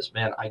Lopez,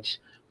 man,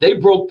 they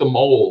broke the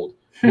mold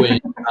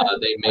when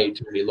they made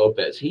Tony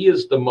Lopez. He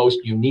is the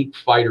most unique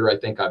fighter I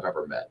think I've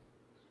ever met.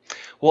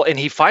 Well, and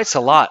he fights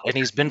a lot, and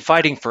he's been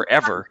fighting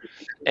forever.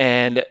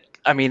 And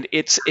I mean,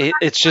 it's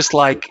just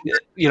like,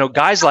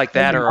 guys like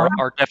that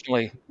are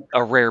definitely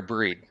a rare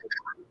breed.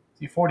 Is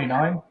he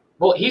 49?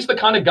 Well, he's the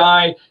kind of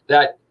guy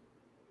that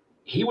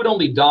he would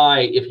only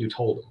die if you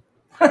told him.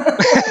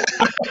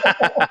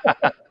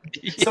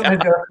 Somebody's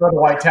got to throw the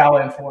white towel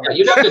in for him.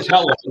 You'd have to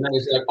tell him, and then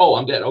he's like, "Oh,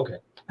 I'm dead." Okay.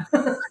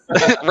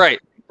 Right.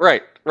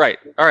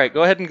 All right,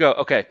 go ahead and go.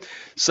 Okay.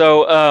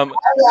 So, all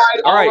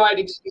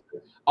right.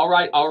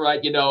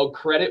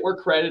 Credit where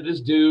credit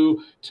is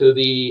due to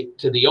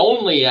the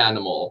only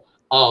animal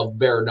of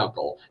bare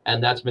knuckle,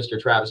 and that's Mr.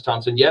 Travis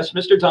Thompson. Yes,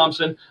 Mr.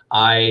 Thompson,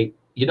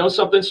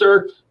 something,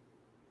 sir?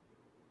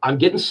 I'm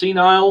getting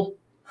senile.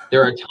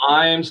 There are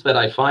times that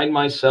I find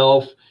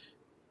myself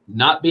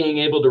not being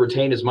able to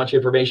retain as much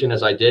information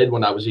as I did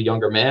when I was a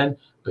younger man,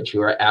 but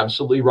you are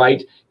absolutely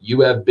right.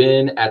 You have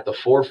been at the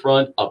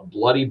forefront of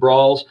bloody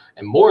brawls.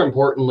 And more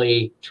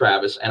importantly,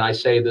 Travis, and I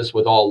say this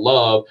with all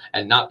love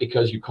and not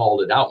because you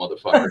called it out,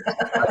 motherfucker,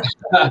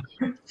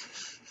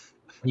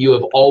 you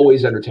have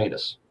always entertained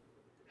us.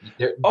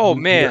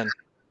 Man.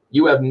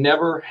 You have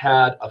never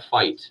had a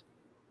fight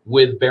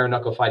with Bare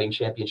Knuckle Fighting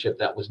Championship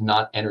that was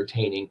not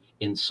entertaining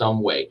in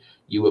some way.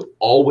 You have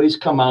always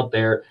come out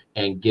there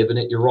and given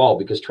it your all,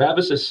 because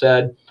Travis has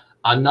said,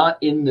 I'm not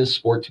in this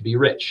sport to be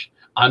rich.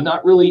 I'm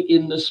not really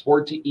in this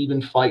sport to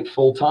even fight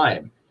full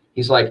time.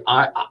 He's like,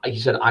 he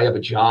said, I have a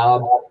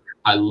job.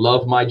 I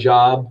love my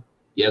job.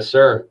 Yes,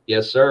 sir.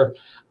 Yes, sir.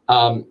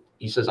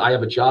 He says, I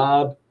have a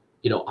job.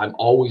 You know, I'm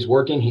always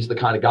working. He's the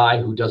kind of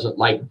guy who doesn't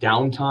like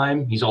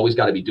downtime. He's always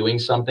got to be doing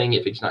something.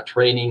 If he's not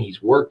training,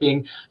 he's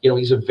working. You know,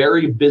 he's a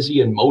very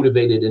busy and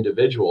motivated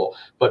individual.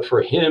 But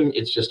for him,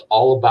 it's just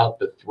all about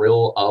the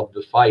thrill of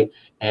the fight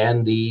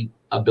and the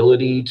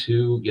ability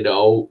to, you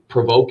know,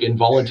 provoke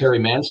involuntary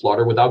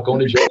manslaughter without going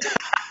to jail.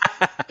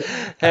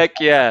 Heck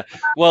yeah.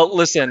 Well,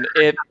 listen,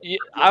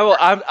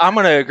 I'm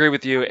going to agree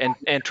with you.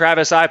 And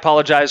Travis, I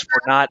apologize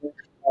for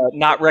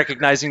not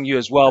recognizing you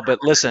as well, but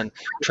listen,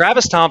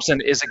 Travis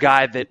Thompson is a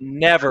guy that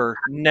never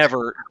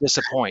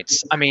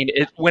disappoints. I mean,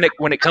 when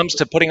it comes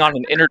to putting on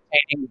an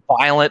entertaining,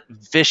 violent,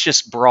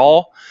 vicious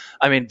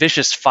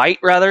fight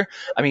rather.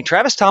 I mean,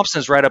 Travis Thompson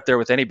is right up there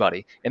with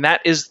anybody, and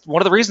that is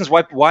one of the reasons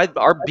why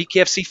our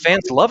BKFC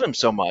fans love him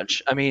so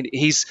much. I mean,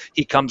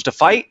 he comes to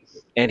fight,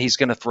 and he's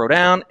going to throw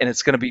down, and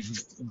it's going to be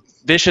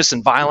vicious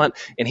and violent,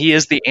 and he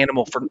is the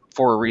animal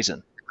for a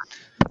reason.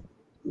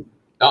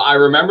 I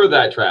remember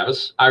that,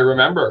 Travis. I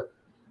remember.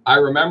 I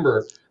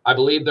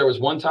believe there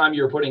was one time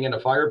you were putting in a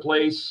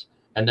fireplace,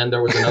 and then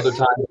there was another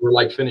time you were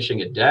like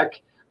finishing a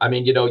deck. I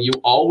mean, you know, you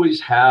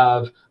always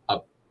have a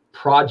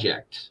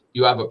project.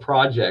 You have a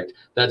project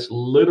that's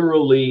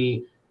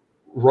literally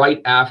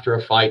right after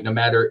a fight, no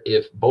matter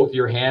if both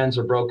your hands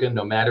are broken,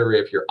 no matter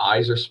if your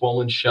eyes are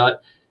swollen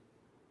shut.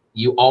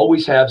 You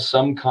always have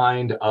some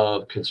kind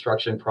of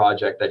construction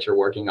project that you're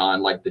working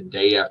on like the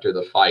day after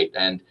the fight.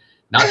 And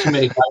not too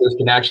many fighters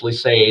can actually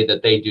say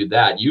that they do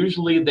that.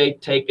 Usually they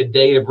take a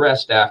day of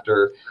rest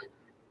after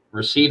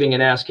receiving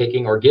an ass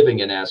kicking or giving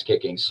an ass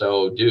kicking.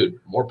 So, dude,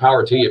 more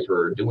power to you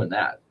for doing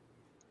that.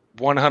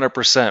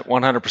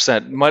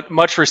 100%.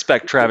 Much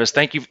respect, Travis.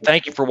 Thank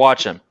you for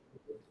watching.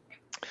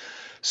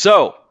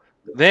 So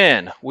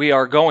then we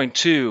are going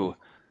to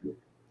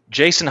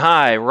Jason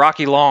High,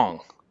 Rocky Long.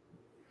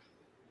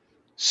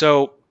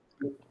 So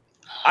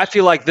I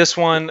feel like this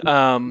one,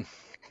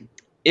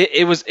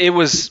 it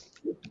was.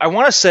 I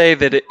want to say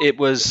that it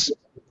was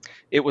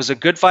a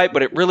good fight,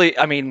 but it really,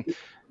 I mean,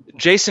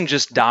 Jason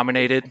just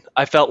dominated.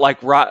 I felt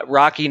like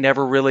Rocky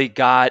never really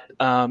got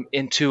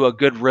into a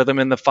good rhythm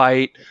in the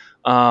fight.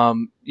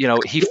 You know,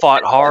 he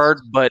fought hard,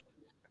 but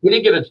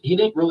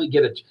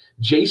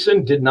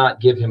Jason did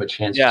not give him a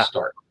chance to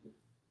start.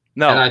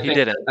 No, he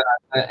didn't.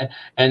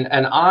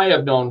 And I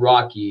have known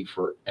Rocky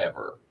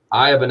forever.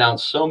 I have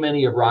announced so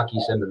many of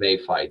Rocky's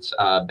MMA fights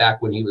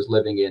back when he was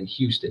living in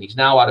Houston. He's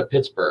now out of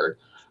Pittsburgh.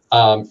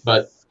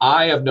 But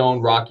I have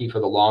known Rocky for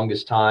the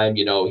longest time.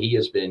 You know, he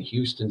has been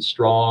Houston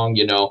strong.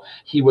 You know,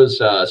 he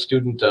was a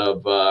student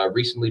of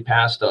recently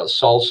passed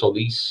Saul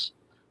Solis,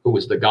 who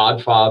was the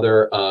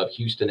godfather of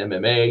Houston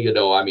MMA. You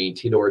know, I mean,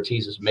 Tito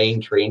Ortiz's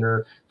main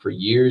trainer for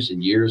years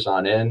and years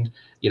on end.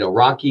 You know,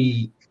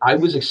 Rocky, I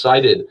was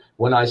excited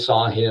when I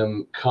saw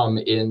him come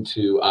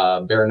into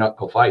bare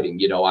knuckle fighting.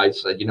 You know, I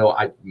said, you know,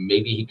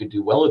 maybe he could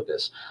do well at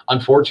this.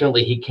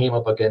 Unfortunately, he came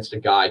up against a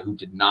guy who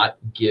did not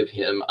give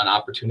him an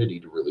opportunity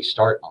to really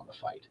start on the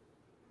fight.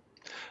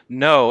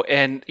 No,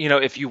 and you know,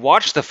 if you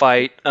watch the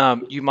fight,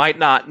 you might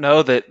not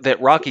know that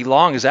Rocky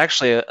Long is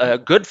actually a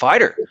good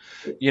fighter.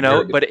 You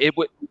know, but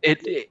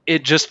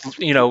it just,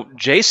 you know,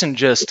 Jason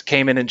just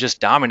came in and just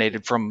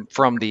dominated from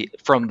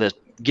the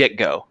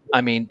get-go.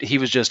 I mean, he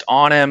was just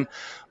on him.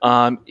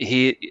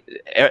 He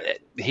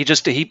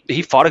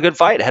fought a good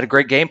fight, had a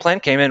great game plan,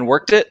 came in and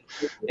worked it,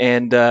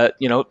 and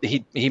you know,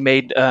 he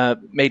made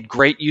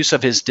great use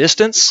of his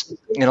distance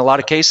in a lot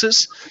of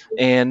cases,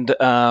 and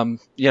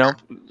you know,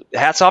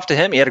 hats off to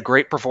him. He had a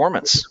great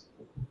performance.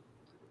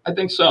 I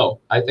think so.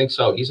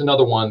 He's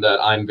another one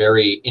that I'm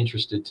very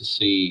interested to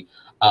see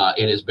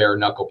in his bare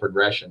knuckle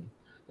progression.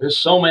 There's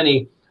so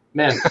many.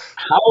 Man,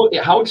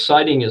 how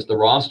exciting is the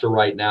roster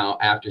right now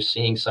after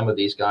seeing some of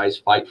these guys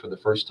fight for the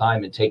first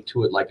time and take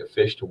to it like a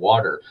fish to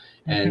water,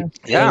 and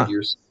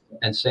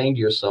saying to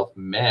yourself,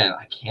 man,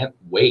 I can't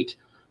wait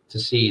to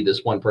see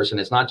this one person.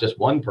 It's not just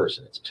one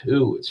person, it's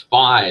 2, it's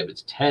 5,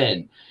 it's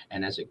 10,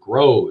 and as it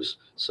grows,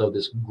 so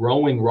this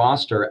growing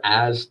roster,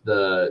 as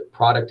the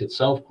product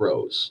itself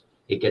grows,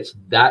 it gets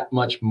that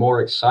much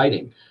more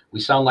exciting. We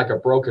sound like a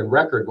broken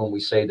record when we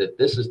say that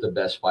this is the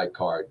best fight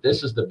card.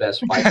 This is the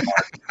best fight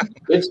card.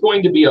 It's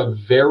going to be a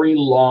very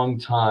long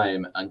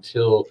time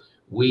until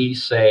we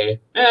say,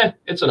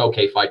 it's an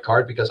okay fight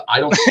card, because I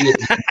don't see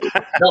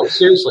it. No,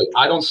 seriously,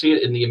 I don't see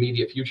it in the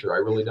immediate future. I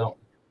really don't.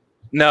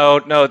 No,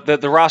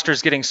 the roster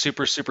is getting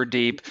super, super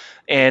deep,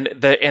 and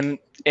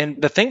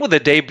the thing with a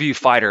debut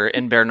fighter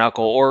in bare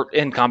knuckle or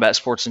in combat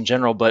sports in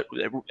general, but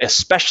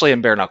especially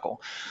in bare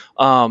knuckle,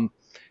 um,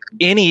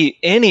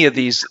 any of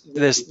these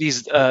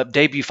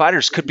debut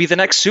fighters could be the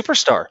next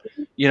superstar.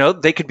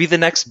 They could be the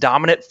next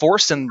dominant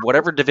force in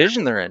whatever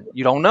division they're in.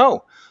 You don't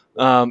know.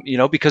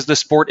 Because the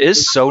sport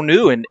is so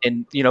new, and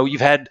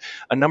you've had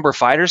a number of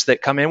fighters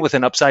that come in with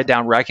an upside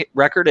down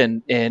record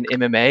in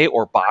MMA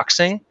or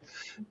boxing,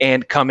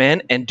 and come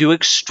in and do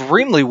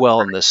extremely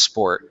well in this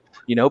sport.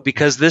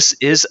 Because this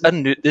is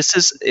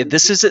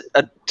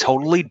a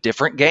totally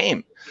different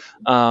game.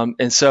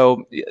 And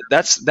so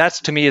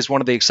that's to me is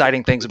one of the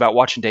exciting things about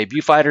watching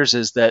debut fighters,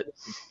 is that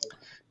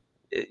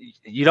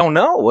you don't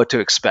know what to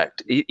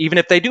expect. Even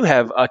if they do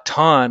have a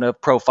ton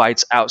of pro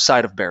fights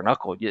outside of bare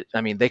knuckle,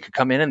 they could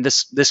come in and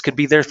this could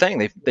be their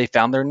thing. They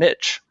found their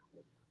niche.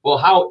 Well,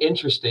 how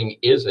interesting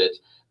is it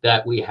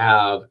that we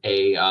have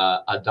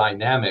a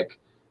dynamic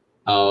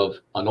of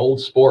an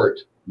old sport,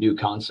 new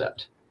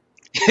concept?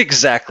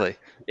 Exactly.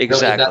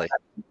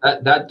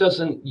 That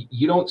doesn't,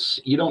 you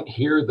don't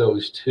hear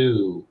those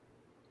two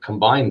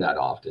combined that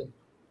often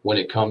when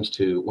it comes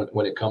to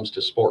when it comes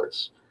to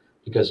sports,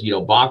 because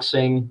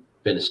boxing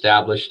been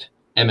established,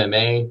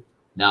 MMA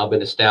now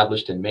been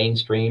established in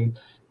mainstream.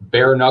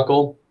 Bare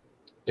knuckle,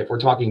 if we're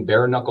talking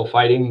bare knuckle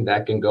fighting,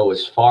 that can go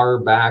as far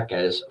back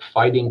as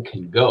fighting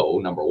can go,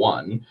 number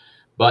one.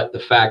 But the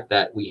fact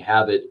that we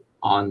have it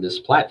on this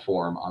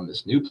platform, on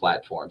this new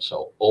platform,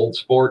 so old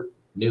sport,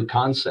 new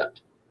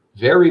concept,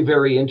 very,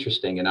 very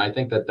interesting. And I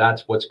think that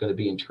that's what's going to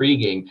be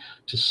intriguing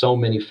to so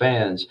many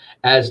fans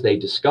as they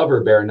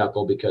discover bare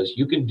knuckle, because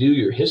you can do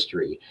your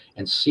history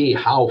and see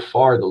how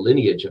far the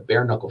lineage of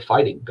bare knuckle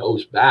fighting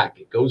goes back.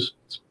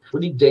 It's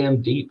pretty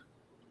damn deep.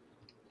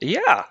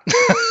 Yeah.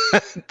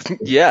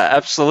 Yeah,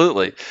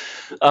 absolutely.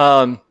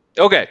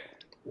 Okay.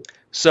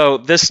 So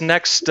this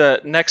next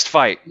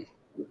fight,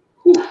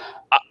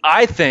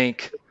 I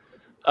think,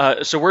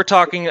 so we're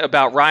talking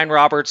about Ryan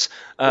Roberts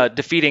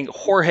defeating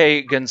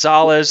Jorge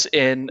Gonzalez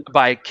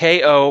by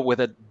KO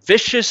with a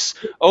vicious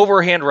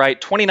overhand right,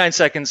 29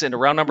 seconds into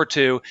round number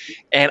 2.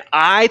 And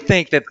I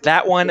think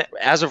that one,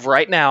 as of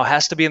right now,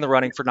 has to be in the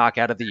running for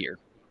knockout of the year.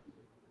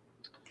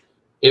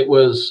 It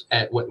was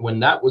when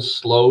that was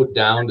slowed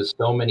down to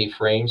so many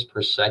frames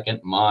per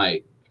second.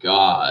 My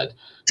God,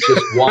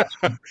 just watch.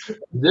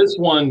 This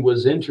one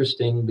was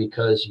interesting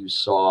because you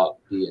saw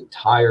the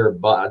entire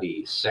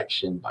body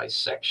section by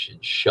section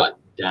shut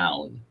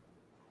down.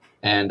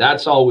 And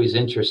that's always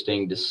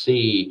interesting to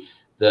see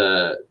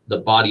the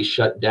body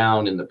shut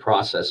down in the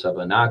process of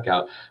a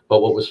knockout.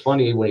 But what was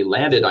funny, when he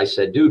landed, I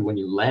said, dude, when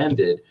you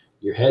landed,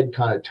 your head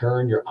kind of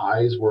turned, your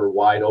eyes were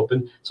wide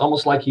open. It's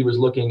almost like he was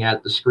looking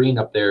at the screen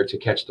up there to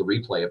catch the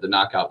replay of the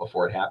knockout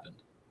before it happened.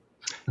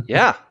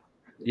 Yeah.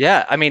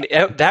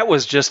 That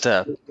was just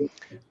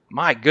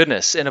my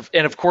goodness. And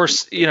of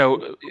course,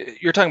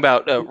 you're talking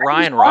about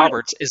Ryan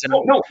Roberts is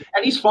no,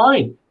 and he's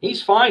fine.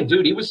 He's fine,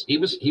 dude. He was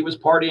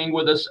partying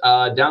with us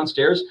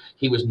downstairs.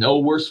 He was no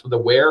worse for the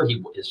wear.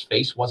 His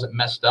face wasn't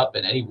messed up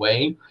in any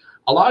way.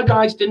 A lot of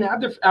guys didn't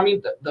have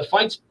the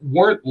fights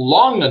weren't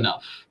long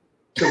enough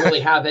to really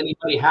have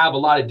anybody have a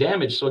lot of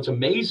damage. So it's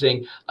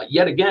amazing.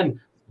 Yet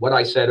again, what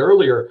I said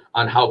earlier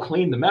on how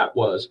clean the mat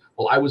was.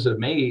 Well, I was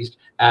amazed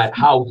at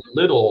how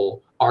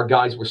little our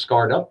guys were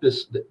scarred up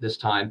this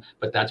time,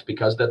 but that's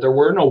because that there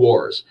were no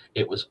wars.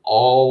 It was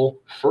all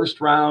first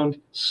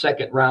round,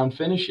 second round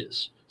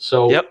finishes.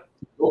 So yep.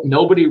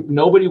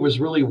 Nobody was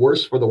really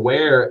worse for the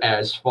wear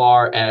as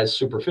far as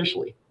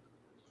superficially.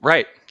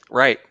 Right.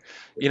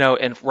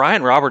 And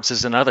Ryan Roberts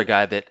is another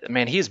guy that,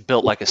 man, he's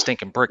built like a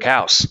stinking brick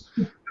house.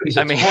 He's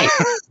a tank.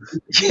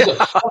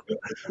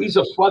 He's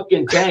a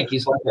fucking tank.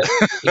 He's like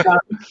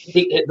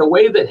the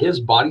way that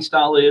his body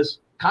style is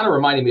kind of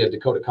reminding me of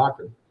Dakota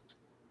Cochran.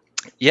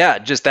 Yeah,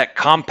 just that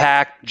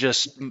compact,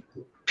 just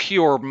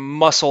pure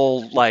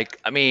muscle.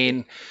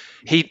 And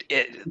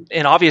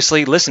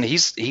obviously, listen,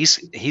 he's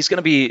going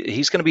to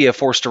be a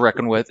force to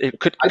reckon with. It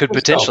could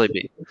potentially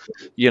be,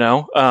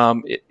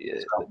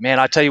 man,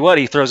 I tell you what,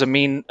 he throws a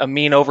mean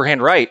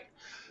overhand right,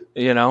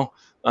 and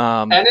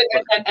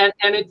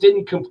it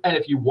didn't. And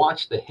if you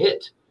watch the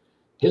hit,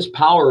 his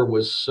power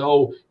was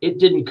so it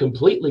didn't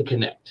completely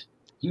connect.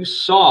 You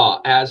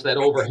saw as that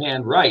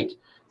overhand right,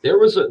 there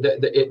was a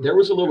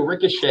little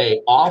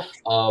ricochet off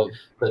of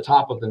the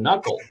top of the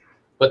knuckle,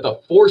 but the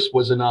force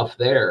was enough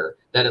there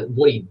that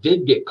what he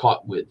did get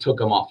caught with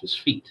took him off his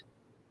feet.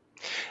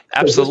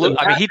 Absolutely.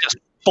 So he just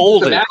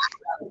folded.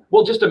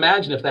 Just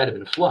imagine if that had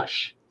been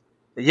flush.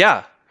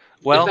 Yeah.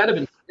 Well, if that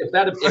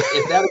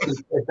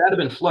had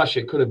been flush,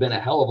 it could have been a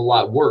hell of a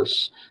lot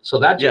worse. So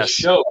that just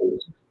shows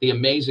the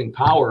amazing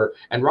power.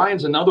 And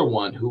Ryan's another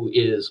one who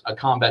is a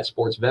combat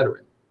sports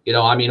veteran.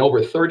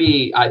 Over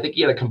 30, I think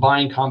he had a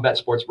combined combat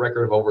sports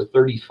record of over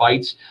 30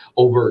 fights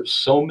over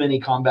so many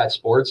combat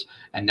sports.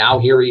 And now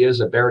here he is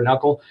at bare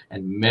knuckle.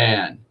 And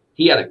man,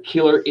 he had a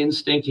killer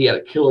instinct. He had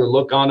a killer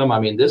look on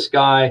him. This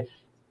guy,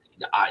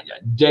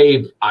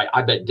 Dave,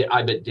 I bet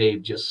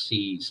Dave just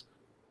sees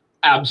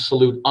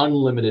absolute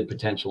unlimited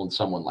potential in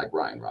someone like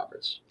Ryan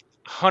Roberts.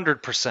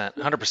 100%,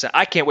 100%.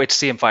 I can't wait to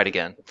see him fight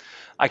again.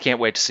 I can't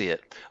wait to see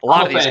it. A I'm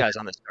lot a of these fan. guys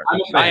on this card.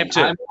 I'm a fan. I am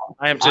too.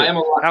 I am too.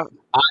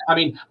 I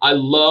mean, I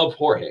love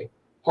Jorge.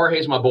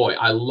 Jorge's my boy.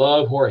 I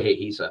love Jorge.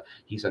 He's a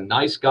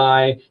nice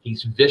guy.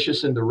 He's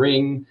vicious in the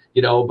ring,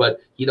 but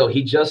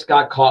he just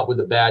got caught with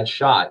a bad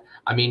shot.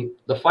 I mean,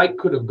 the fight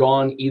could have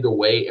gone either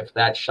way if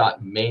that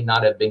shot may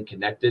not have been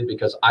connected,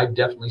 because I've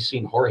definitely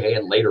seen Jorge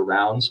in later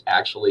rounds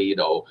actually,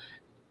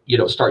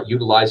 start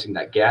utilizing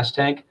that gas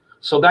tank.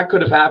 So that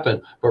could have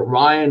happened, but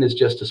Ryan is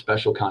just a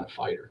special kind of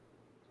fighter.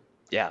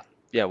 Yeah.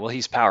 Yeah. Well,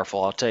 he's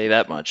powerful. I'll tell you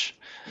that much.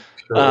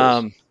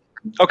 Sure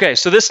okay.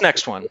 So this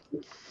next one,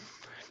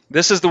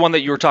 this is the one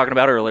that you were talking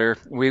about earlier.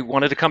 We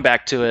wanted to come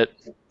back to it.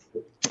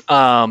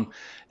 And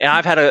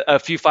I've had a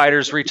few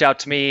fighters reach out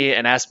to me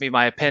and ask me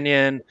my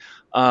opinion,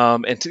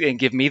 and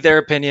give me their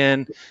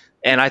opinion.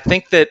 And I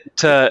think that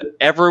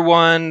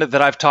everyone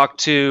that I've talked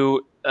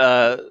to,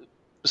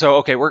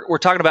 we're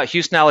talking about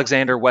Houston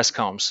Alexander, Wes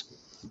Combs.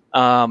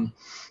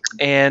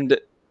 And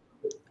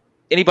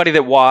anybody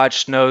that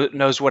watched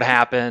knows what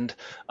happened.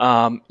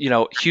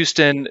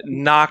 Houston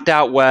knocked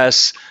out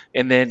Wes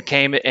and then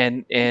came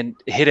and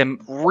hit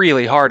him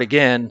really hard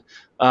again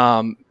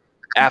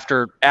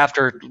after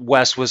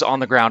Wes was on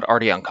the ground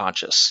already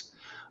unconscious.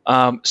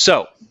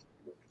 So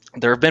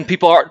there have been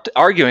people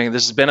arguing,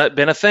 this has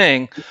been a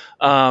thing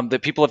that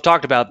people have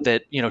talked about,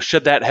 that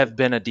should that have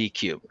been a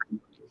DQ?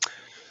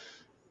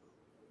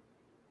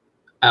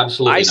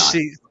 Absolutely not.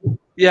 See.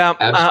 Yeah,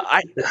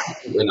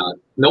 Absolutely not.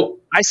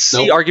 Nope. I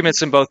see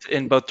arguments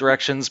in both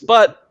directions,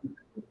 but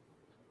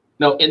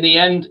no. In the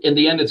end,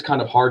 it's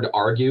kind of hard to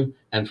argue,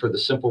 and for the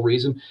simple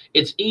reason,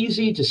 it's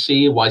easy to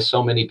see why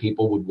so many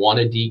people would want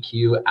a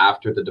DQ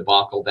after the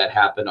debacle that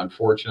happened,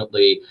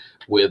 unfortunately,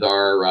 with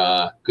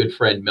our good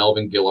friend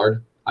Melvin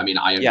Gillard. I mean,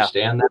 I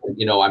understand that.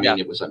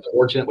 It was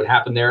unfortunate what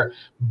happened there,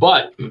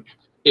 but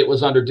it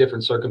was under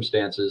different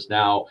circumstances.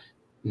 Now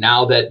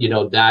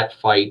that, that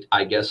fight,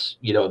 I guess,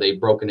 they've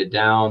broken it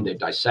down, they've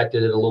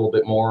dissected it a little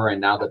bit more. And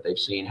now that they've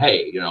seen,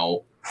 hey,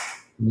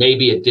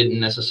 maybe it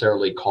didn't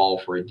necessarily call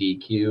for a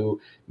DQ.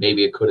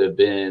 Maybe it could have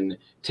been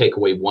take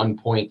away 1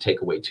 point,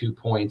 take away 2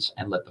 points,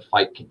 and let the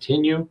fight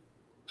continue.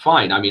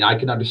 Fine. I mean, I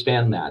can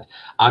understand that.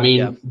 I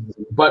mean,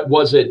 but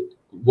was it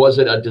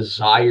a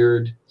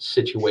desired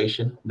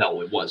situation?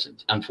 No, it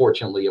wasn't.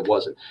 Unfortunately, it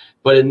wasn't.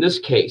 But in this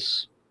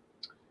case,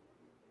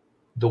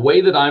 the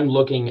way that I'm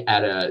looking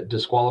at a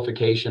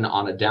disqualification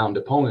on a downed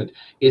opponent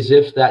is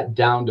if that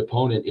downed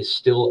opponent is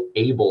still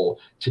able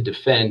to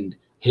defend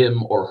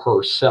him or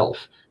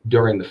herself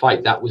during the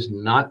fight. That was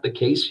not the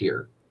case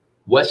here.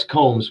 Wes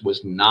Combs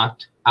was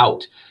knocked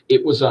out.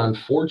 It was an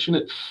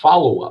unfortunate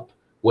follow-up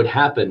what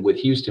happened with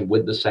Houston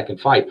with the second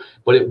fight,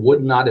 but it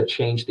would not have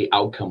changed the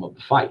outcome of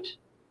the fight.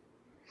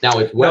 Now,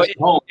 if Wes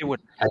Combs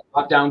had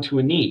dropped down to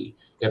a knee,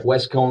 if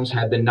Wes Combs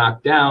had been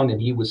knocked down and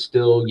he was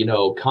still,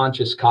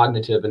 conscious,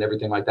 cognitive, and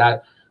everything like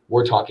that,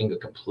 we're talking a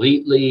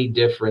completely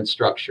different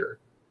structure.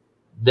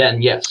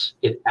 Then, yes,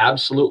 it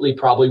absolutely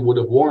probably would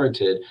have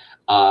warranted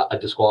a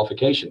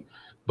disqualification.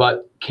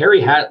 But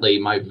Kerry Hatley,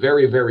 my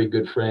very, very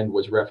good friend,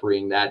 was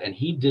refereeing that, and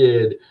he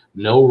did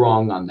no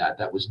wrong on that.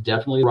 That was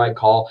definitely the right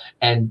call.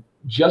 And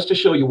just to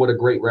show you what a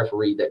great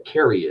referee that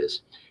Kerry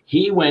is,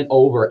 he went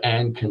over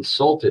and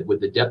consulted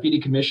with the deputy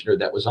commissioner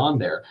that was on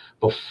there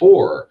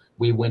before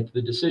we went to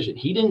the decision.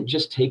 He didn't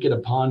just take it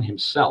upon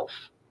himself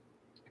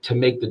to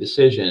make the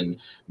decision,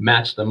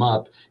 match them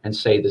up, and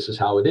say, this is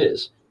how it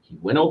is. He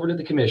went over to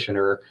the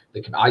commissioner.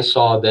 I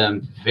saw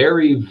them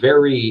very,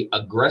 very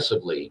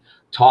aggressively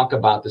talk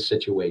about the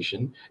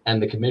situation,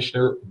 and the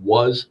commissioner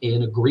was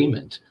in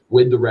agreement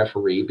with the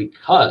referee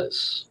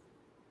because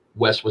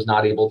Wes was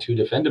not able to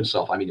defend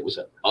himself. I mean, it was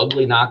an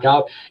ugly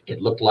knockout.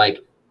 It looked like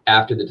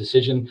after the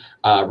decision,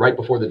 right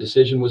before the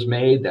decision was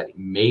made, that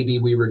maybe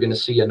we were going to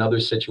see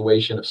another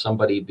situation of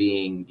somebody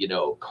being,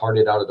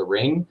 carted out of the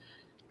ring.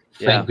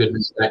 Thank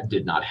goodness that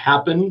did not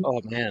happen.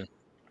 Oh, man.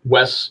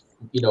 Wes,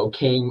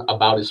 came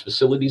about his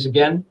facilities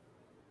again,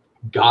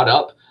 got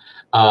up.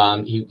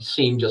 He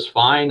seemed just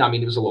fine. I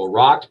mean, he was a little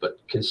rocked, but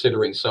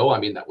considering so, I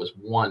mean, that was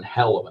one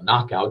hell of a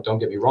knockout. Don't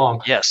get me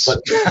wrong. Yes.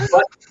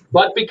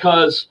 But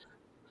because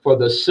for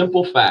the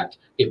simple fact,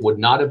 it would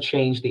not have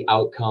changed the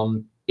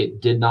outcome.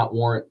 It did not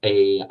warrant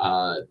a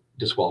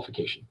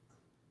disqualification.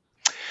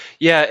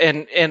 Yeah,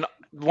 and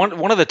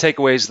one of the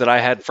takeaways that I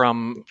had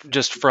from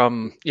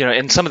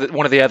and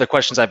one of the other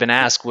questions I've been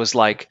asked was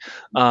like,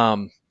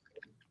 was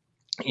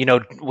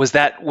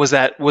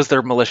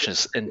there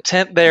malicious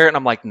intent there? And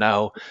I'm like,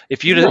 no.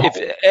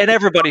 And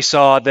everybody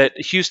saw that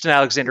Houston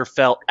Alexander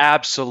felt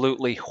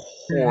absolutely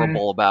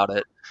horrible about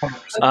it.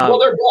 Well,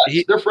 they're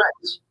buds. They're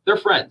friends. They're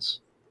friends.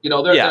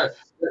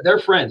 They're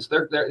friends.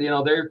 They're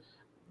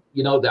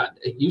that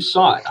you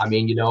saw it. I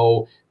mean,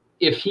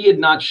 if he had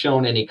not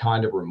shown any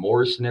kind of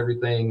remorse and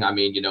everything, I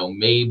mean,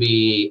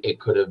 maybe it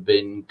could have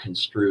been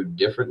construed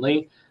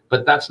differently,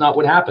 but that's not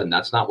what happened.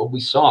 That's not what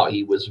we saw.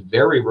 He was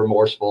very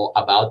remorseful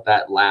about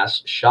that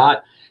last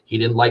shot. He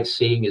didn't like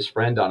seeing his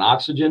friend on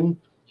oxygen.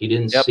 He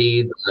didn't Yep.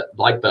 see the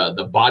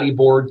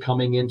bodyboard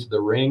coming into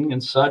the ring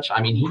and such.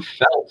 I mean, he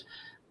felt,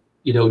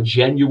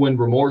 genuine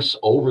remorse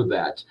over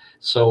that.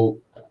 So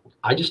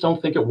I just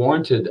don't think it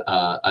warranted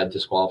a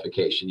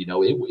disqualification.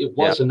 It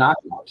was a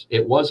knockout.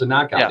 It was a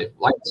knockout. Yeah.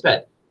 Like I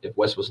said, if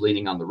Wes was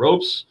leaning on the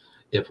ropes,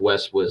 if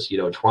Wes was,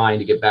 trying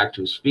to get back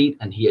to his feet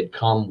and he had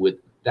come with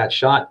that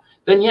shot,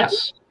 then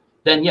yes,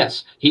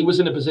 he was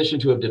in a position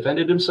to have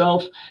defended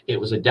himself. It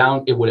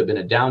would have been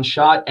a down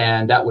shot,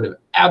 and that would have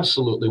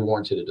absolutely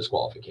warranted a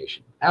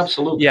disqualification.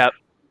 Absolutely. Yeah.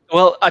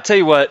 Well, I tell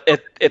you what,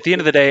 at the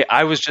end of the day,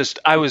 I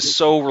was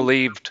so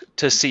relieved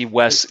to see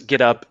Wes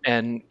get up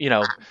and,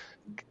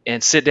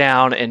 and sit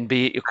down and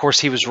be, of course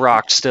he was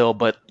rocked still,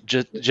 but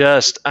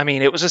I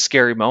mean, it was a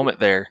scary moment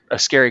there, a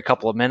scary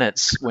couple of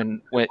minutes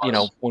when we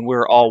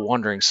were all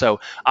wondering. So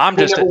I'm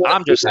just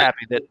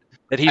happy that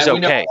he's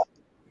okay.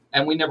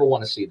 And we never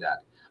want to see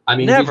that. I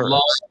mean, never.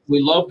 We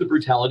love the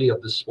brutality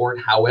of the sport.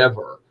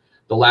 However,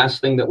 the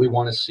last thing that we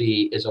want to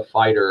see is a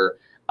fighter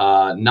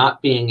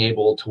not being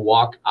able to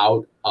walk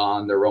out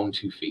on their own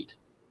 2 feet.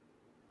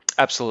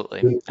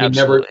 Absolutely.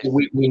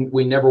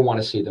 We never want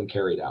to see them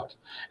carried out.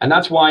 And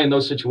that's why in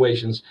those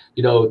situations,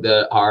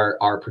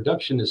 our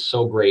production is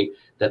so great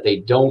that they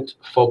don't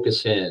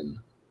focus in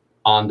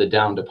on the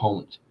downed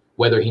opponent,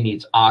 whether he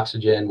needs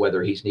oxygen,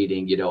 whether he's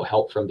needing,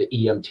 help from the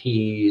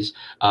EMTs,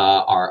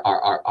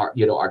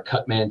 our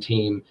cut man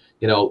team.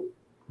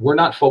 We're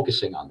not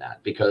focusing on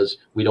that because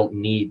we don't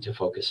need to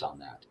focus on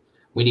that.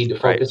 We need to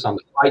focus on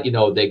the fight.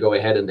 They go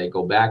ahead and they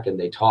go back and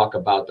they talk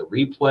about the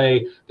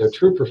replay. They're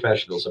true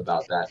professionals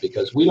about that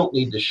because we don't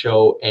need to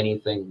show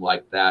anything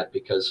like that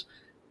because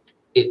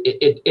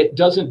it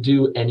doesn't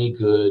do any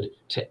good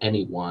to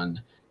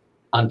anyone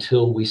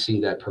until we see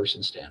that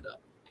person stand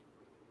up.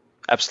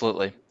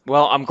 Absolutely.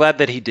 Well, I'm glad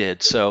that he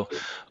did. So,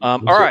 all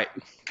right.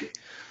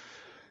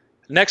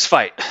 Next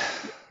fight.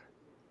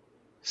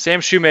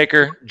 Sam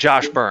Shoemaker,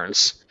 Josh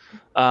Burns.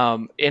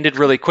 Ended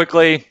really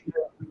quickly.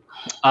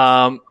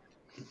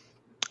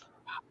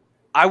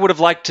 I would have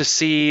liked to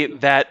see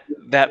that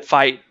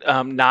fight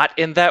not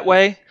in that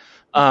way.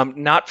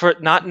 I'm not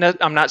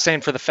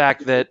saying for the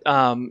fact that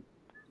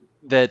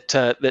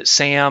that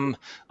Sam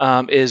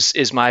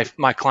is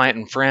my client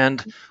and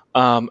friend.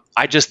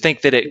 I just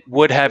think that it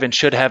would have and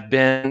should have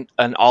been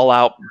an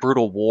all-out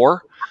brutal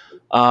war.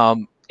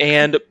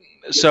 And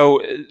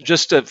so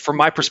just from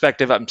my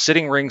perspective, I'm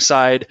sitting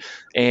ringside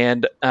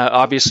and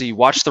obviously you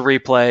watch the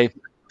replay.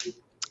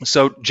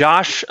 So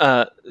Josh,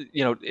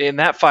 in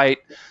that fight,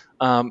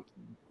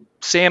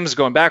 Sam is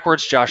going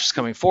backwards. Josh is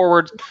coming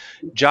forward.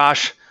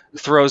 Josh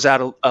throws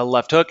out a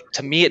left hook.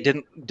 To me, it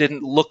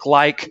didn't look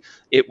like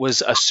it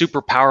was a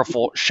super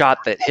powerful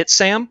shot that hit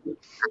Sam.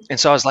 And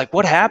so I was like,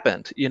 what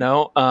happened?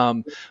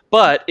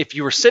 But if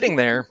you were sitting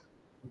there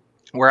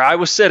where I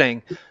was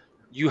sitting,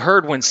 you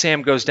heard when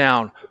Sam goes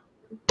down,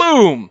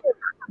 boom,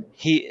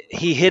 he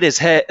hit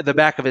the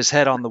back of his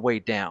head on the way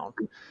down.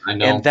 I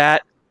know.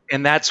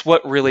 And that's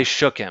what really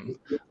shook him.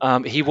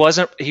 He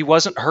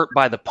wasn't hurt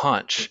by the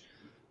punch.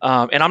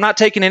 And I'm not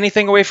taking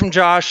anything away from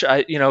Josh.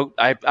 I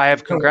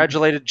have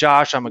congratulated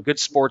Josh. I'm a good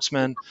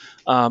sportsman.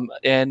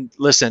 And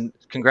listen,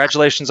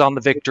 congratulations on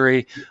the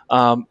victory.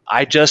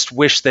 I just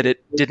wish that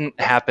it didn't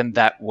happen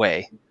that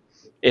way.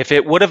 If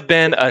it would have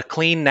been a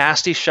clean,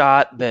 nasty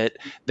shot that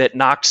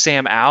knocked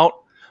Sam out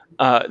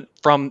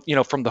from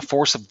the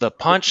force of the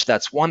punch,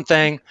 that's one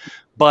thing.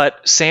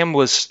 But Sam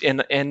was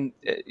and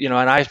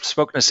I've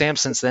spoken to Sam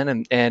since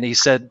then, and he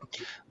said,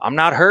 "I'm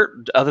not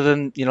hurt, other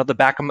than the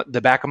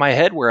back of my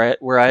head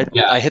where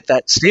I hit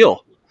that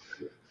steel."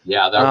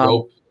 Yeah, that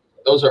rope.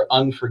 Those are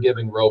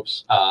unforgiving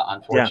ropes.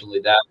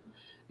 Unfortunately, that.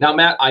 Now,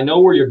 Matt, I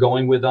know where you're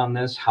going with on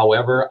this.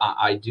 However,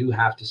 I do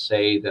have to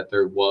say that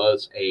there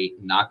was a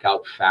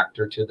knockout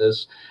factor to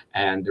this,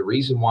 and the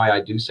reason why I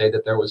do say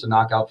that there was a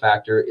knockout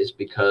factor is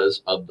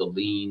because of the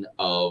lean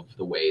of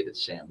the way that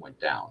Sam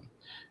went down.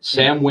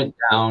 Sam went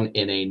down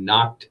in a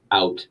knocked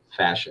out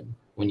fashion.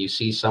 When you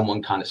see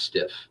someone kind of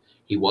stiff,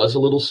 he was a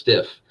little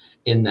stiff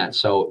in that.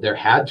 So there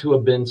had to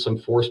have been some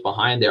force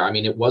behind there. I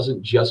mean, it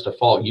wasn't just a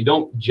fall. You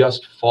don't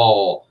just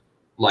fall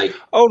like.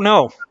 Oh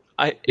no,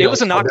 it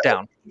was a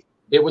knockdown.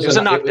 It was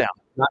a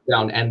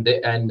knockdown,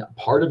 and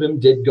part of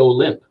him did go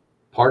limp.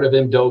 Part of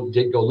him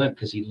did go limp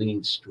because he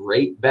leaned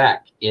straight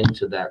back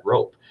into that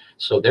rope.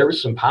 So there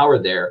was some power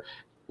there.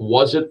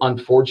 Was it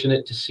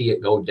unfortunate to see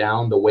it go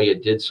down the way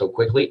it did so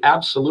quickly?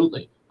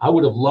 Absolutely. I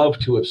would have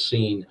loved to have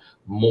seen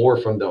more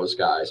from those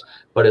guys.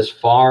 But as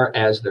far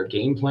as their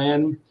game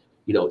plan,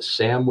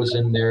 Sam was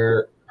in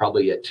there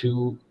probably at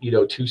two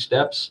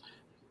steps.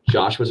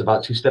 Josh was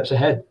about 2 steps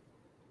ahead.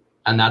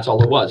 And that's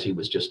all it was. He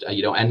was just,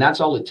 and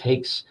that's all it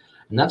takes.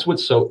 And that's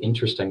what's so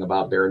interesting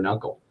about bare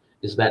knuckle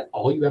is that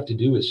all you have to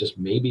do is just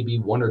maybe be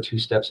 1 or 2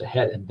 steps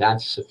ahead. And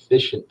that's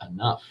sufficient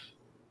enough.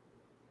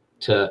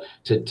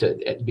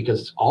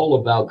 Because it's all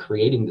about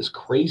creating this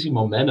crazy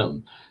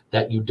momentum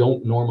that you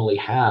don't normally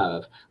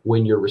have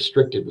when you're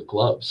restricted with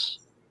gloves.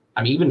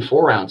 I mean, even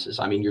 4 ounces.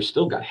 I mean, you're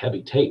still got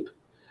heavy tape.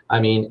 I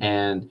mean,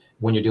 and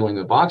when you're doing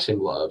the boxing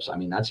gloves, I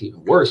mean, that's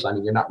even worse. I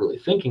mean, you're not really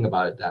thinking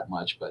about it that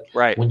much, but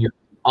Right. when you're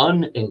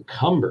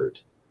unencumbered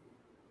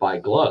by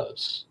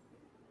gloves,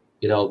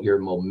 your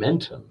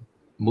momentum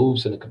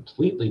moves in a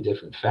completely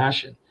different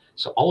fashion.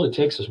 So all it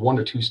takes is 1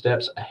 or 2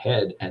 steps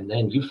ahead, and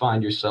then you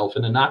find yourself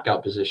in a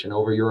knockout position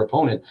over your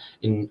opponent.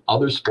 In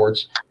other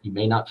sports, you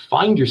may not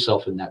find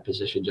yourself in that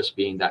position just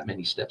being that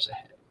many steps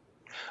ahead.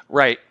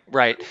 Right.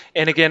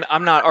 And again,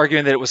 I'm not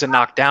arguing that it was a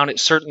knockdown. It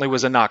certainly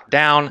was a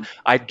knockdown.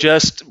 I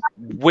just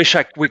wish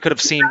we could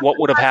have seen what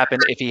would have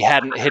happened if he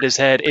hadn't hit his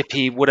head, if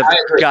he would have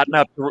gotten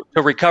up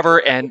to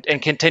recover and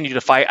continue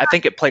to fight. I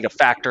think it played a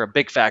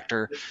big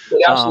factor.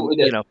 It absolutely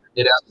did.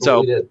 It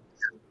absolutely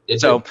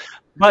did.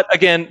 But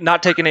again,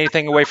 not taking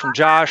anything away from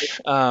Josh.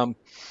 Never.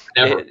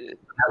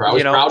 I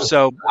was proud of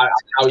him.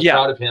 I was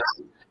proud of him.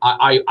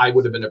 I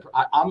would have been.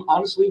 I'm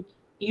honestly,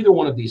 either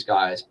one of these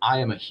guys, I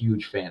am a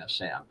huge fan of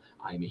Sam.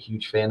 I am a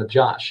huge fan of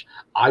Josh.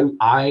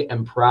 I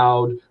am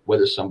proud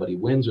whether somebody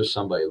wins or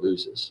somebody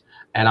loses.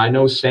 And I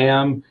know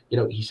Sam,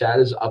 he's had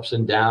his ups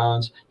and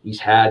downs. He's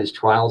had his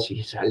trials.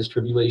 He's had his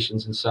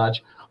tribulations and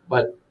such.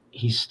 But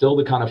he's still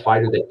the kind of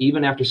fighter that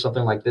even after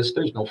something like this,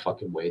 there's no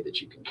fucking way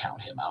that you can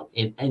count him out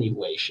in any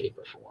way, shape,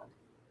 or form.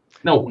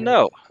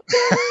 No.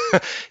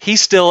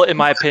 He's still, in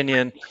my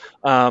opinion,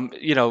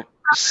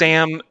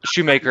 Sam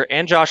Shoemaker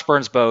and Josh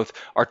Burns both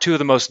are 2 of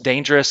the most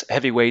dangerous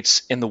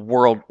heavyweights in the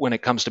world when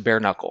it comes to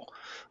bare knuckle,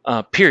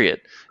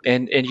 period.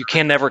 And you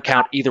can never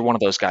count either one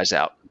of those guys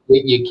out.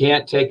 You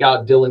can't take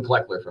out Dylan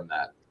Kleckler from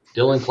that.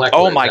 Dylan Kleckler.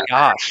 Oh my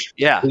gosh.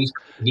 Yeah. He's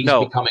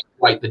becoming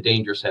quite the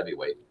dangerous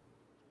heavyweight.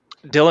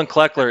 Dylan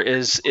Kleckler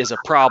is a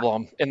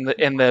problem in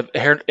the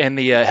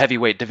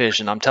heavyweight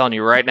division. I'm telling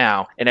you right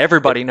now, and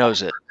everybody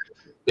knows it.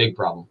 Big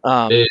problem.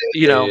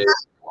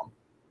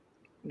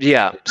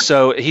 Yeah.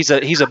 So he's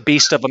a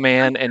beast of a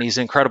man, and he's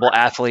an incredible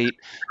athlete,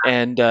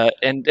 and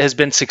has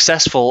been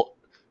successful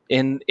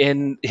in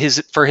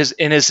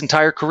his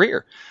entire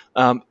career.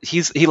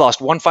 He lost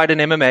 1 fight in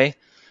MMA,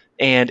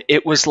 and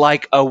it was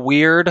like a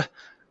weird.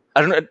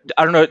 I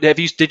don't know. Have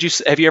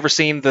you ever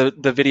seen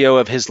the video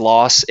of his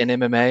loss in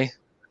MMA?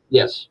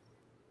 Yes.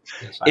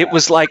 It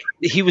was like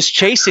he was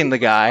chasing the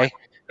guy,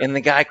 and the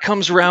guy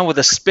comes around with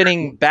a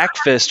spinning back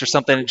fist or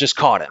something and just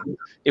caught him.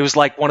 It was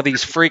like one of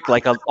these freak,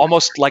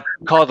 almost like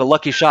call it a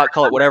lucky shot,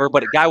 call it whatever,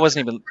 but the guy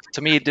wasn't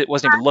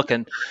even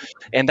looking,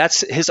 and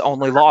that's his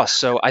only loss.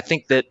 So I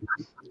think that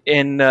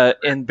in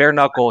bare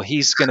knuckle,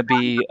 he's going to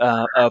be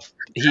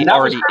he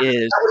already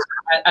is.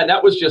 And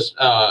that was just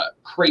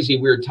crazy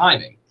weird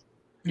timing.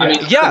 Yeah. I mean,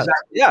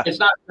 yeah. It's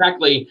not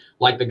exactly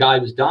like the guy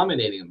was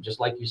dominating him. Just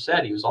like you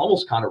said, he was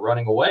almost kind of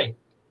running away.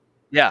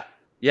 Yeah.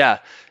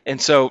 And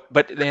so,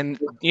 but then,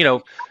 he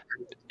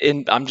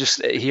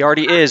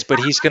already is, but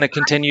he's going to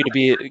continue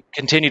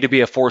to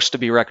be a force to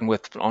be reckoned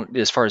with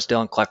as far as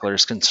Dylan Kleckler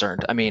is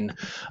concerned. I mean,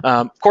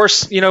 of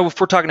course,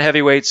 if we're talking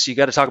heavyweights, you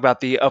got to talk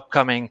about the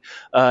upcoming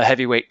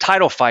heavyweight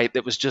title fight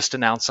that was just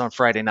announced on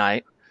Friday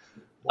night.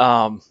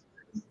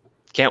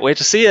 Can't wait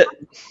to see it.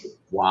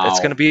 Wow. It's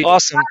going to be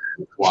awesome.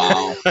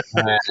 Wow.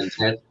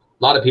 And a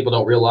lot of people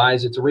don't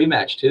realize it's a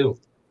rematch too.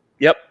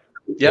 Yep.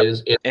 It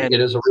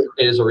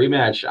is a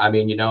rematch. I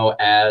mean,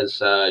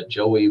 as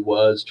Joey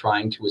was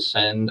trying to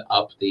ascend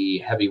up the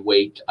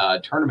heavyweight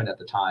tournament at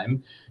the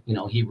time,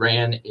 he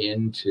ran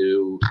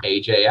into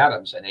AJ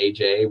Adams, and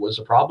AJ was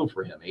a problem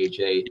for him.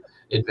 AJ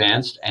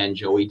advanced and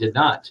Joey did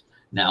not.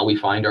 Now we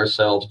find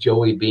ourselves,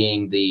 Joey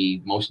being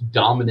the most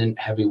dominant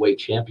heavyweight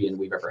champion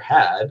we've ever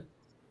had.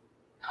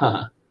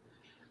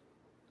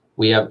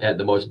 We have had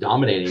the most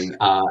dominating,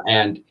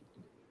 and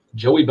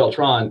Joey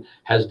Beltran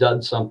has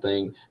done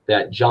something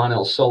that John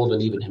L. Sullivan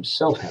even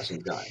himself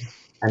hasn't done,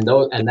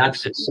 and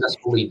that's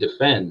successfully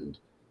defend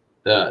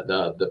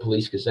the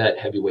Police Gazette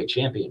Heavyweight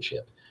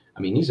Championship. I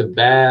mean, he's a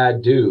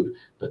bad dude,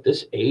 but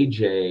this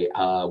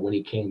AJ, when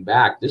he came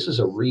back, this is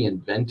a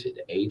reinvented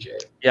AJ.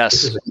 Yes,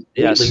 this is a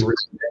completely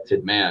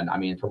reinvented man. I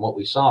mean, from what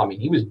we saw,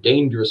 he was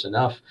dangerous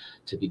enough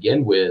to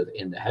begin with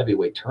in the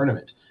heavyweight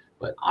tournament,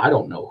 but I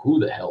don't know who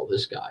the hell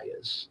this guy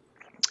is.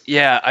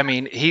 Yeah, I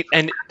mean,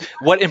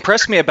 what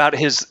impressed me about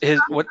his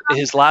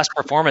last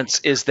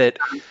performance is that,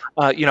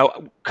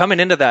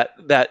 coming into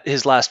that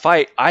his last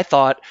fight, I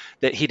thought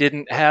that he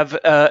didn't have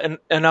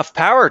enough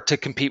power to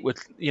compete with,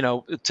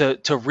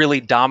 to really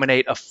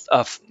dominate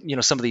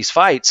some of these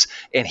fights,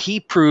 and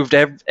he proved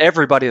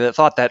everybody that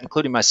thought that,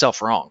 including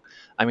myself, wrong.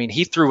 I mean,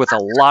 he threw with a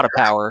lot of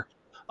power,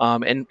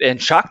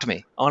 and shocked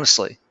me,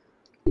 honestly.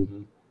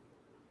 Mm-hmm.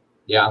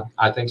 Yeah,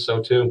 I think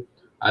so too.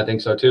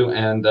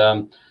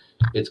 And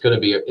it's going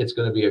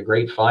to be a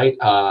great fight.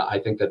 I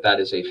think that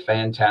is a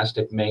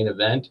fantastic main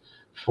event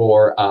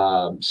for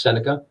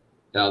Seneca.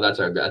 That's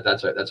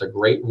a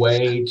great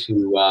way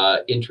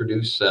to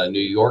introduce New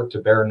York to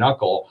bare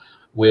knuckle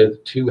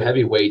with 2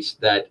 heavyweights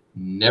that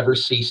never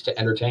cease to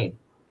entertain.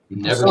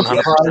 Never. I'm so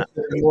surprised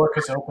that New York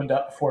has opened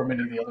up before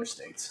many of the other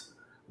states.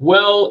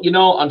 Well,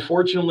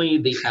 unfortunately,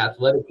 the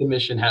Athletic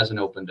Commission hasn't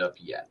opened up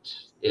yet.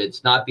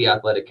 It's not the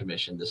athletic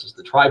commission. This is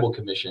the tribal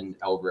commission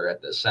over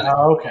at the Senate.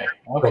 Oh, okay.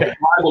 So the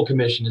tribal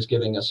commission is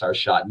giving us our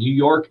shot. New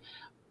York,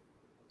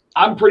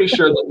 I'm pretty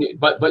sure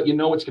that, but you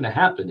know what's going to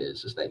happen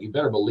is that you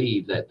better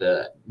believe that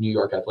the New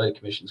York Athletic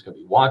Commission is going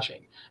to be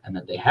watching, and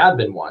that they have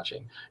been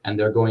watching, and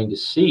they're going to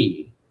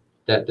see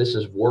that this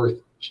is worth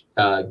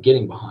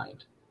getting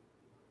behind.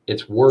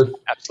 It's worth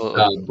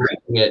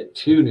bringing it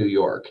to New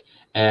York.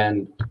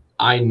 And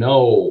I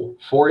know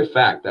for a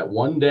fact that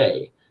one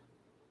day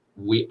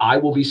I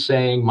will be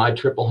saying my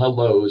triple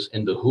hellos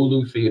in the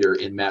Hulu Theater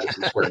in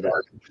Madison Square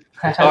Garden.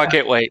 Oh, I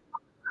can't wait.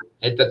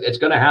 It's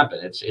going to happen.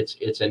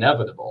 It's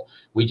inevitable.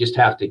 We just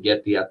have to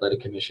get the athletic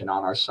commission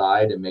on our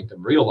side and make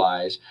them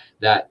realize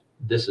that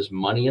this is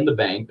money in the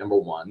bank, number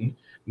one.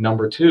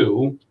 Number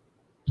two,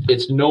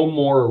 it's no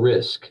more a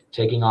risk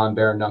taking on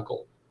bare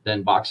knuckle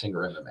than boxing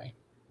or MMA.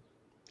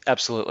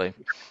 Absolutely.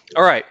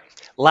 All right.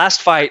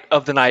 Last fight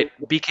of the night,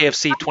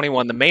 BKFC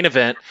 21, the main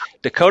event,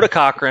 Dakota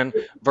Cochran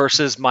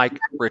versus Mike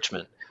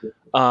Richman.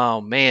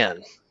 Oh,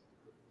 man.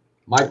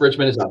 Mike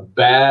Richman is a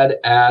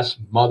badass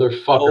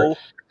motherfucker. Oh,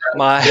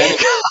 my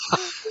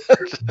God.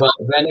 But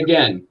then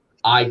again,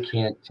 I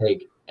can't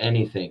take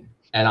anything,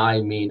 and I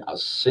mean a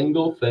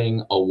single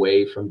thing,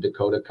 away from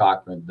Dakota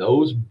Cochran.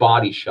 Those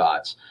body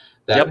shots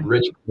that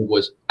Richman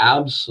was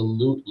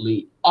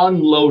absolutely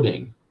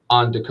unloading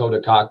on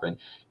Dakota Cochran.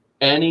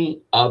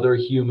 Any other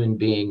human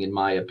being, in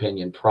my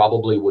opinion,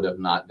 probably would have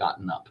not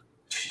gotten up.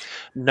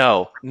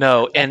 No.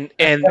 And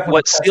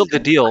what sealed the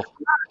deal?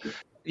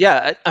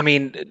 Yeah, I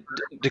mean,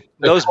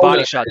 those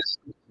body shots.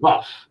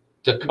 Tough.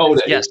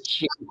 Dakota. Yes.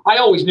 I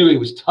always knew he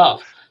was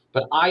tough,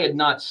 but I had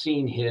not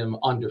seen him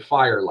under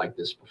fire like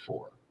this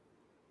before.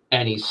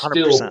 And he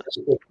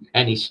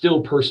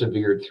still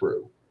persevered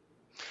through.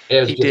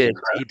 He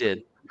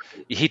did.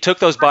 He took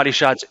those body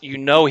shots. You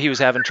know, he was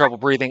having trouble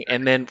breathing,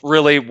 and then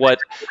really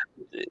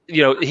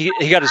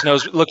he got his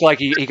nose, looked like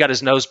he got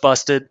his nose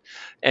busted,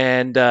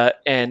 and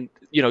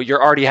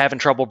you're already having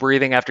trouble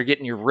breathing after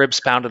getting your ribs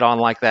pounded on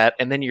like that,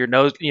 and then your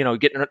nose,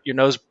 getting your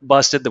nose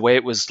busted the way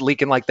it was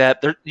leaking like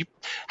that.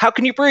 How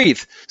can you breathe?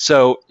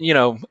 So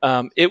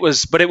it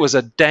was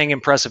a dang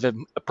impressive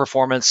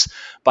performance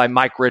by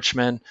Mike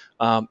Richman.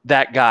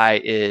 That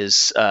guy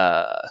is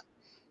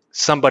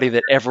somebody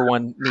that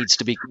everyone needs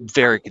to be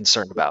very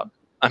concerned about.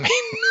 I mean,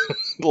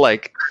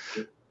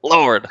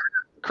 Lord,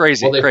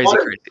 crazy.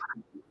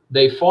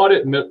 They fought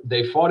at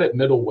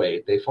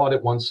middleweight. They fought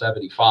at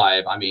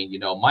 175. I mean,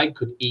 Mike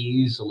could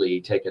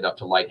easily take it up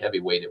to light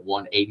heavyweight at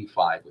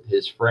 185 with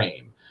his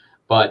frame.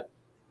 But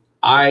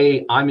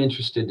I'm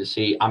interested to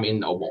see.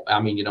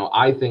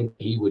 I think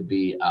he would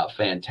be a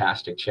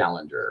fantastic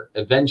challenger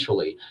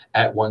eventually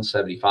at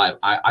 175.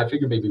 I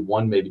figure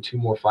maybe two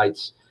more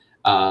fights.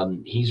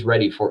 He's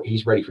ready for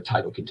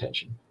title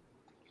contention.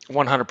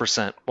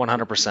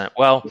 100%.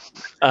 Well,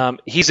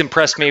 he's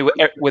impressed me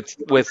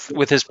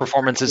with his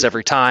performances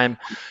every time,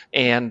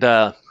 and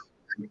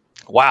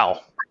wow.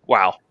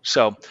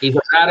 So he's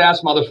a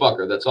badass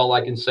motherfucker. That's all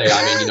I can say.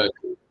 I mean,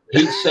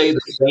 he'd say the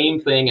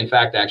same thing. In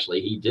fact, actually,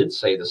 he did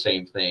say the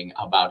same thing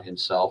about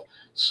himself.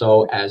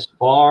 So as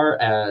far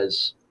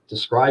as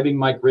describing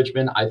Mike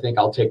Richman, I think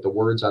I'll take the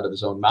words out of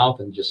his own mouth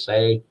and just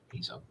say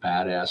he's a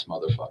badass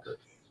motherfucker.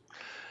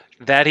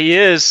 That he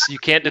is. You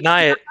can't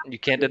deny it.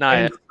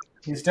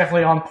 He's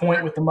definitely on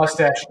point with the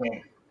mustache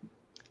game.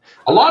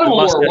 A lot of them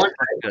were.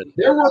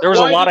 There was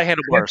a lot of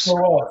handlebars.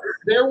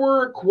 There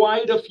were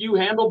quite a few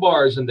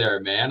handlebars in there,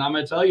 man. I'm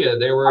gonna tell you,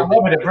 they were. I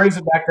love it. It brings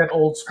it back, that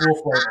old school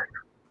flavor.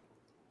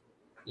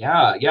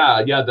 Yeah.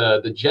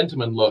 The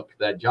gentleman look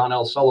that John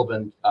L.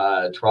 Sullivan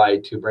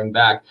tried to bring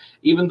back,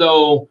 even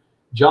though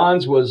John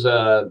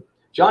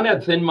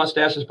had thin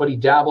mustaches, but he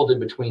dabbled in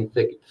between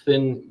the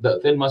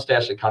thin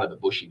mustache and kind of the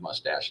bushy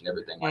mustache and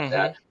everything like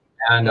that.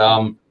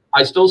 And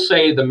I still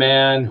say the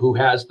man who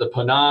has the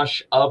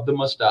panache of the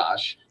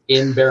mustache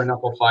in bare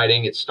knuckle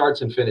fighting, it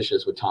starts and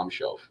finishes with Tom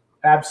Shoaf.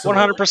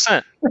 Absolutely.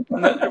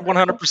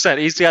 100%.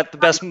 He's got the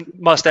best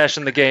mustache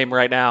in the game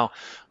right now.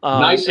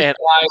 Nice and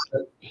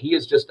he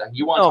is just,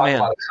 you want to talk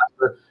about a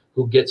fighter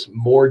who gets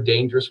more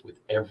dangerous with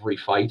every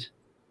fight?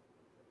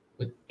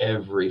 With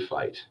every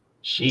fight.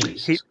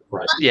 Jeez.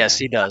 Yes,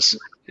 he does.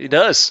 He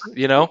does,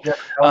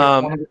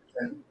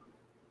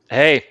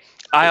 Hey,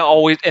 I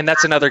always, and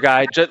that's another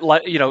guy, just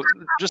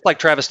like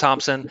Travis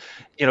Thompson,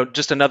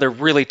 just another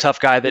really tough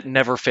guy that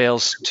never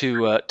fails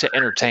to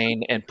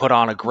entertain and put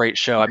on a great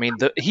show. I mean,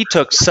 he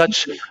took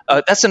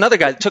that's another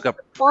guy that took a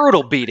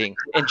brutal beating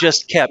and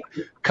just kept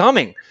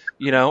coming,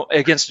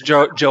 against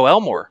Joe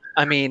Elmore.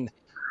 I mean,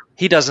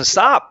 he doesn't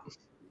stop,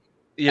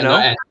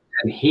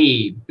 And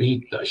he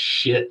beat the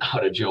shit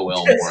out of Joe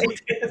Elmore.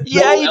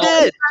 Yeah, he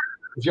did.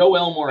 Joe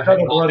Elmore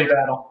had a bloody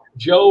battle.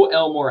 Joe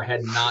Elmore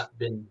had not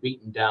been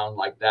beaten down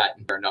like that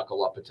and bare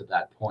knuckle up to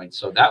that point.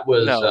 So that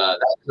was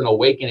an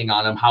awakening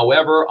on him.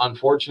 However,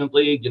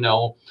 unfortunately, the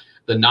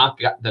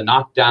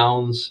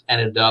knockdowns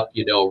ended up,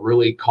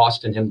 really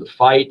costing him the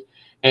fight.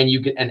 And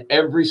and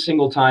every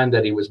single time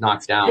that he was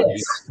knocked down, he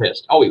was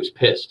pissed. Oh, he was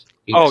pissed.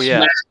 He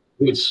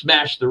would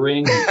smash the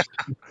ring.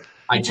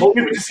 You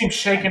would just seem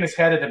shaking his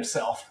head at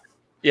himself.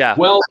 Yeah.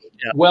 Well,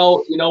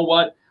 you know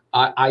what?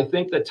 I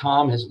think that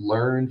Tom has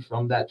learned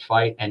from that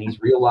fight, and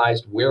he's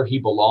realized where he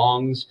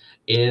belongs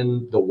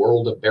in the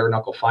world of bare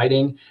knuckle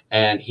fighting,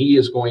 and he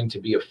is going to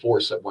be a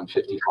force at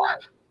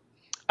 155.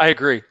 I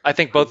agree. I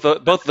think both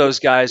of those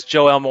guys,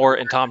 Joe Elmore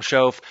and Tom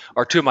Schoaf,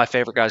 are two of my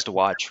favorite guys to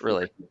watch,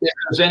 really.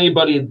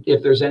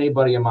 If there's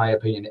anybody, in my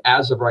opinion,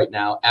 as of right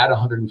now, at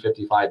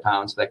 155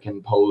 pounds that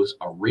can pose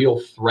a real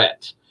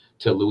threat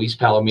to Luis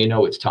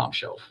Palomino, it's Tom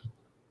Schoaf.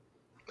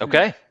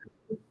 Okay.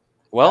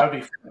 Well,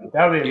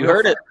 that would be you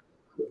heard it.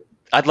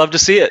 I'd love to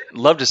see it.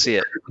 Love to see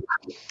it.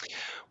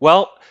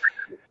 Well,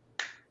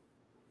 do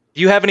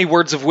you have any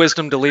words of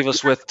wisdom to leave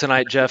us with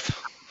tonight,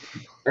 Jeff?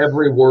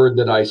 Every word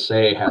that I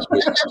say has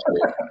wisdom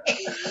to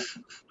it.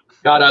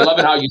 God, I love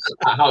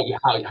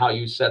it how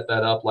you set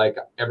that up. Like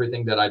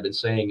everything that I've been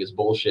saying is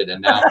bullshit,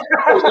 and now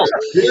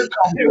here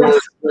comes words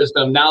of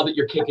wisdom. Now that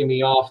you're kicking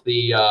me off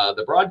the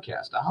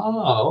broadcast.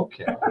 Oh,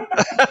 okay.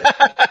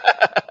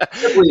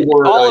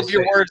 All of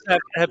your words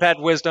have had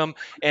wisdom.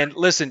 And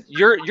listen,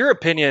 your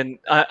opinion.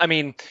 I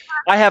mean,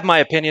 I have my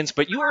opinions,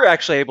 but you were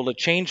actually able to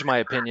change my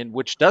opinion,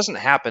 which doesn't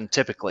happen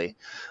typically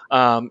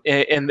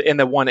in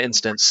the one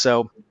instance.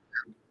 So.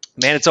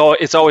 Man,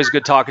 it's always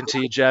good talking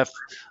to you, Jeff.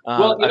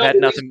 I've had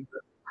nothing.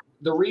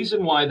 The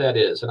reason why that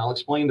is, and I'll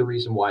explain the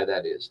reason why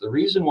that is. The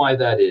reason why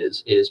that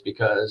is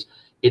because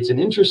it's an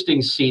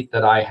interesting seat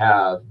that I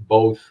have,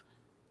 both,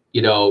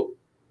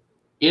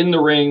 in the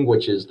ring,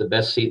 which is the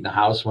best seat in the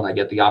house when I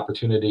get the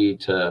opportunity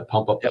to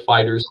pump up the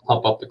fighters,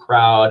 pump up the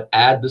crowd,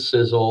 add the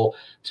sizzle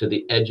to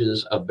the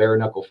edges of bare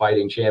knuckle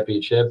fighting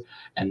championship,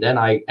 and then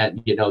I've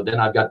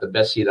got the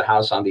best seat of the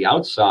house on the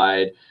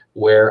outside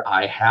where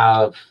I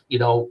have,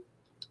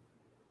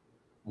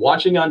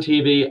 watching on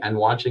TV and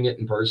watching it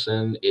in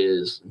person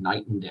is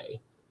night and day.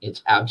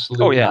 It's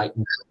absolute night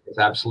and day. It's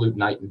absolute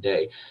night and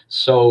day.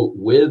 So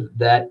with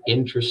that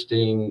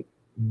interesting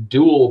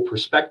dual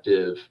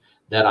perspective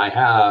that I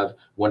have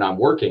when I'm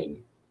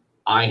working,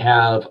 I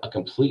have a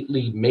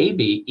completely,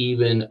 maybe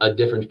even a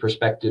different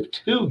perspective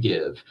to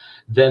give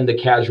than the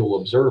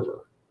casual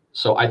observer.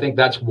 So I think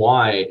that's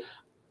why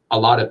a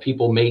lot of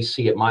people may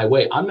see it my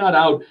way. I'm not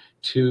out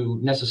to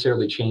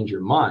necessarily change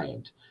your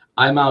mind.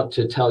 I'm out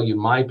to tell you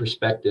my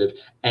perspective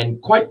and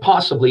quite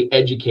possibly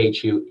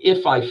educate you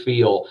if I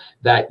feel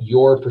that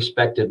your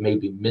perspective may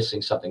be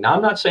missing something. Now,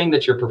 I'm not saying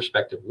that your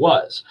perspective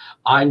was.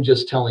 I'm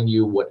just telling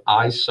you what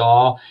I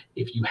saw.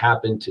 If you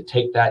happen to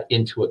take that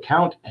into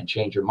account and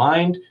change your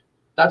mind,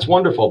 that's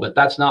wonderful, but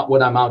that's not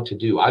what I'm out to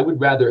do. I would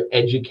rather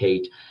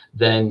educate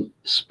than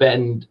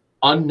spend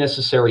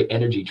unnecessary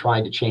energy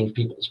trying to change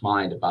people's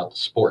mind about the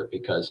sport,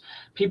 because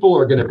people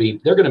are they're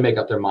going to make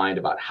up their mind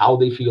about how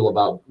they feel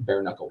about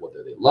bare knuckle,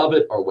 whether they love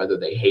it or whether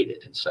they hate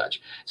it and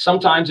such.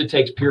 Sometimes it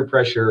takes peer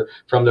pressure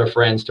from their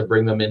friends to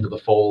bring them into the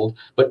fold.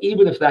 But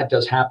even if that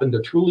does happen,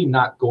 they're truly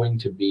not going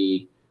to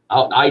be.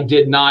 I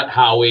did not,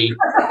 Howie.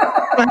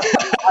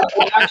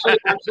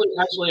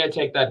 Actually, I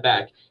take that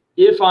back.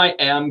 If I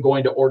am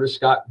going to order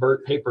Scott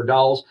Burt paper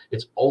dolls,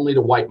 it's only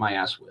to wipe my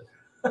ass with.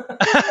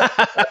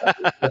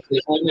 That's the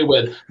only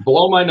way.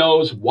 Blow my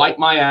nose, wipe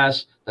my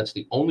ass. That's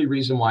the only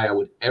reason why I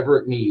would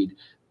ever need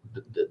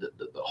the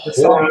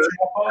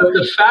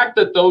fact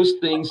that those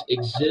things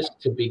exist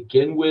to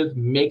begin with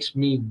makes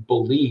me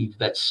believe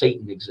that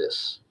Satan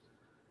exists.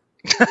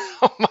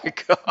 Oh my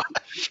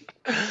gosh!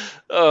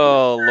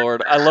 Oh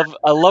Lord, I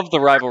love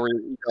the rivalry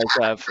you guys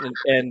have,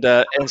 and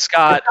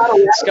Scott.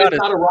 It's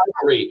not a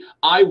rivalry.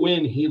 I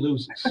win, he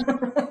loses.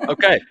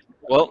 Okay.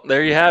 Well,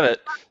 there you have it.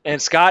 And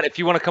Scott, if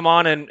you want to come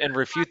on and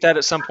refute that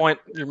at some point,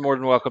 you're more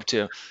than welcome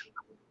to.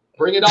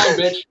 Bring it on,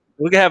 bitch.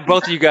 We can have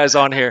both of you guys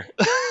on here.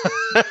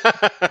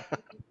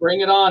 Bring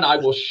it on. I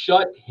will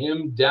shut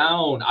him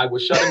down. Have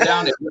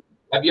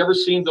you ever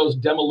seen those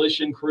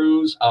demolition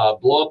crews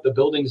blow up the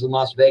buildings in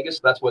Las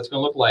Vegas? That's what it's going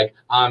to look like.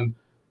 I'm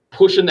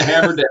pushing the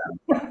hammer down.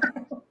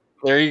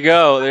 There you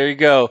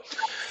go.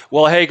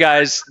 Well, hey,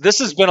 guys, this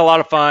has been a lot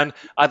of fun.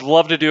 I'd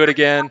love to do it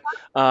again.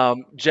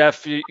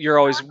 Jeff, you're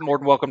always more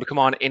than welcome to come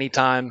on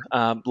anytime.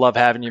 Love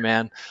having you,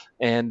 man.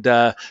 And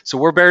so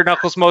we're Bare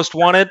Knuckles Most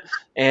Wanted,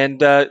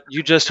 and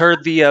you just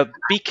heard the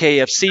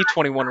BKFC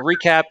 21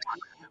 recap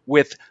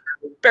with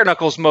Bare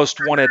Knuckles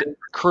Most Wanted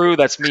crew.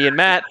 That's me and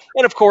Matt.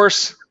 And, of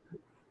course,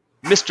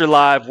 Mr.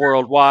 Live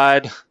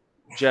Worldwide,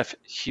 Jeff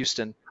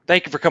Houston.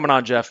 Thank you for coming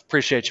on, Jeff.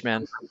 Appreciate you,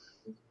 man.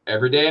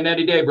 Every day and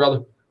any day,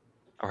 brother.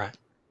 All right.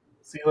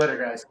 See you later,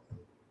 guys.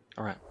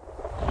 All right.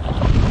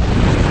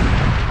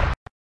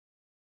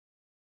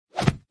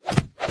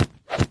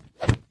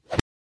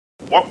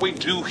 What we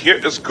do here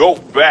is go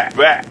back.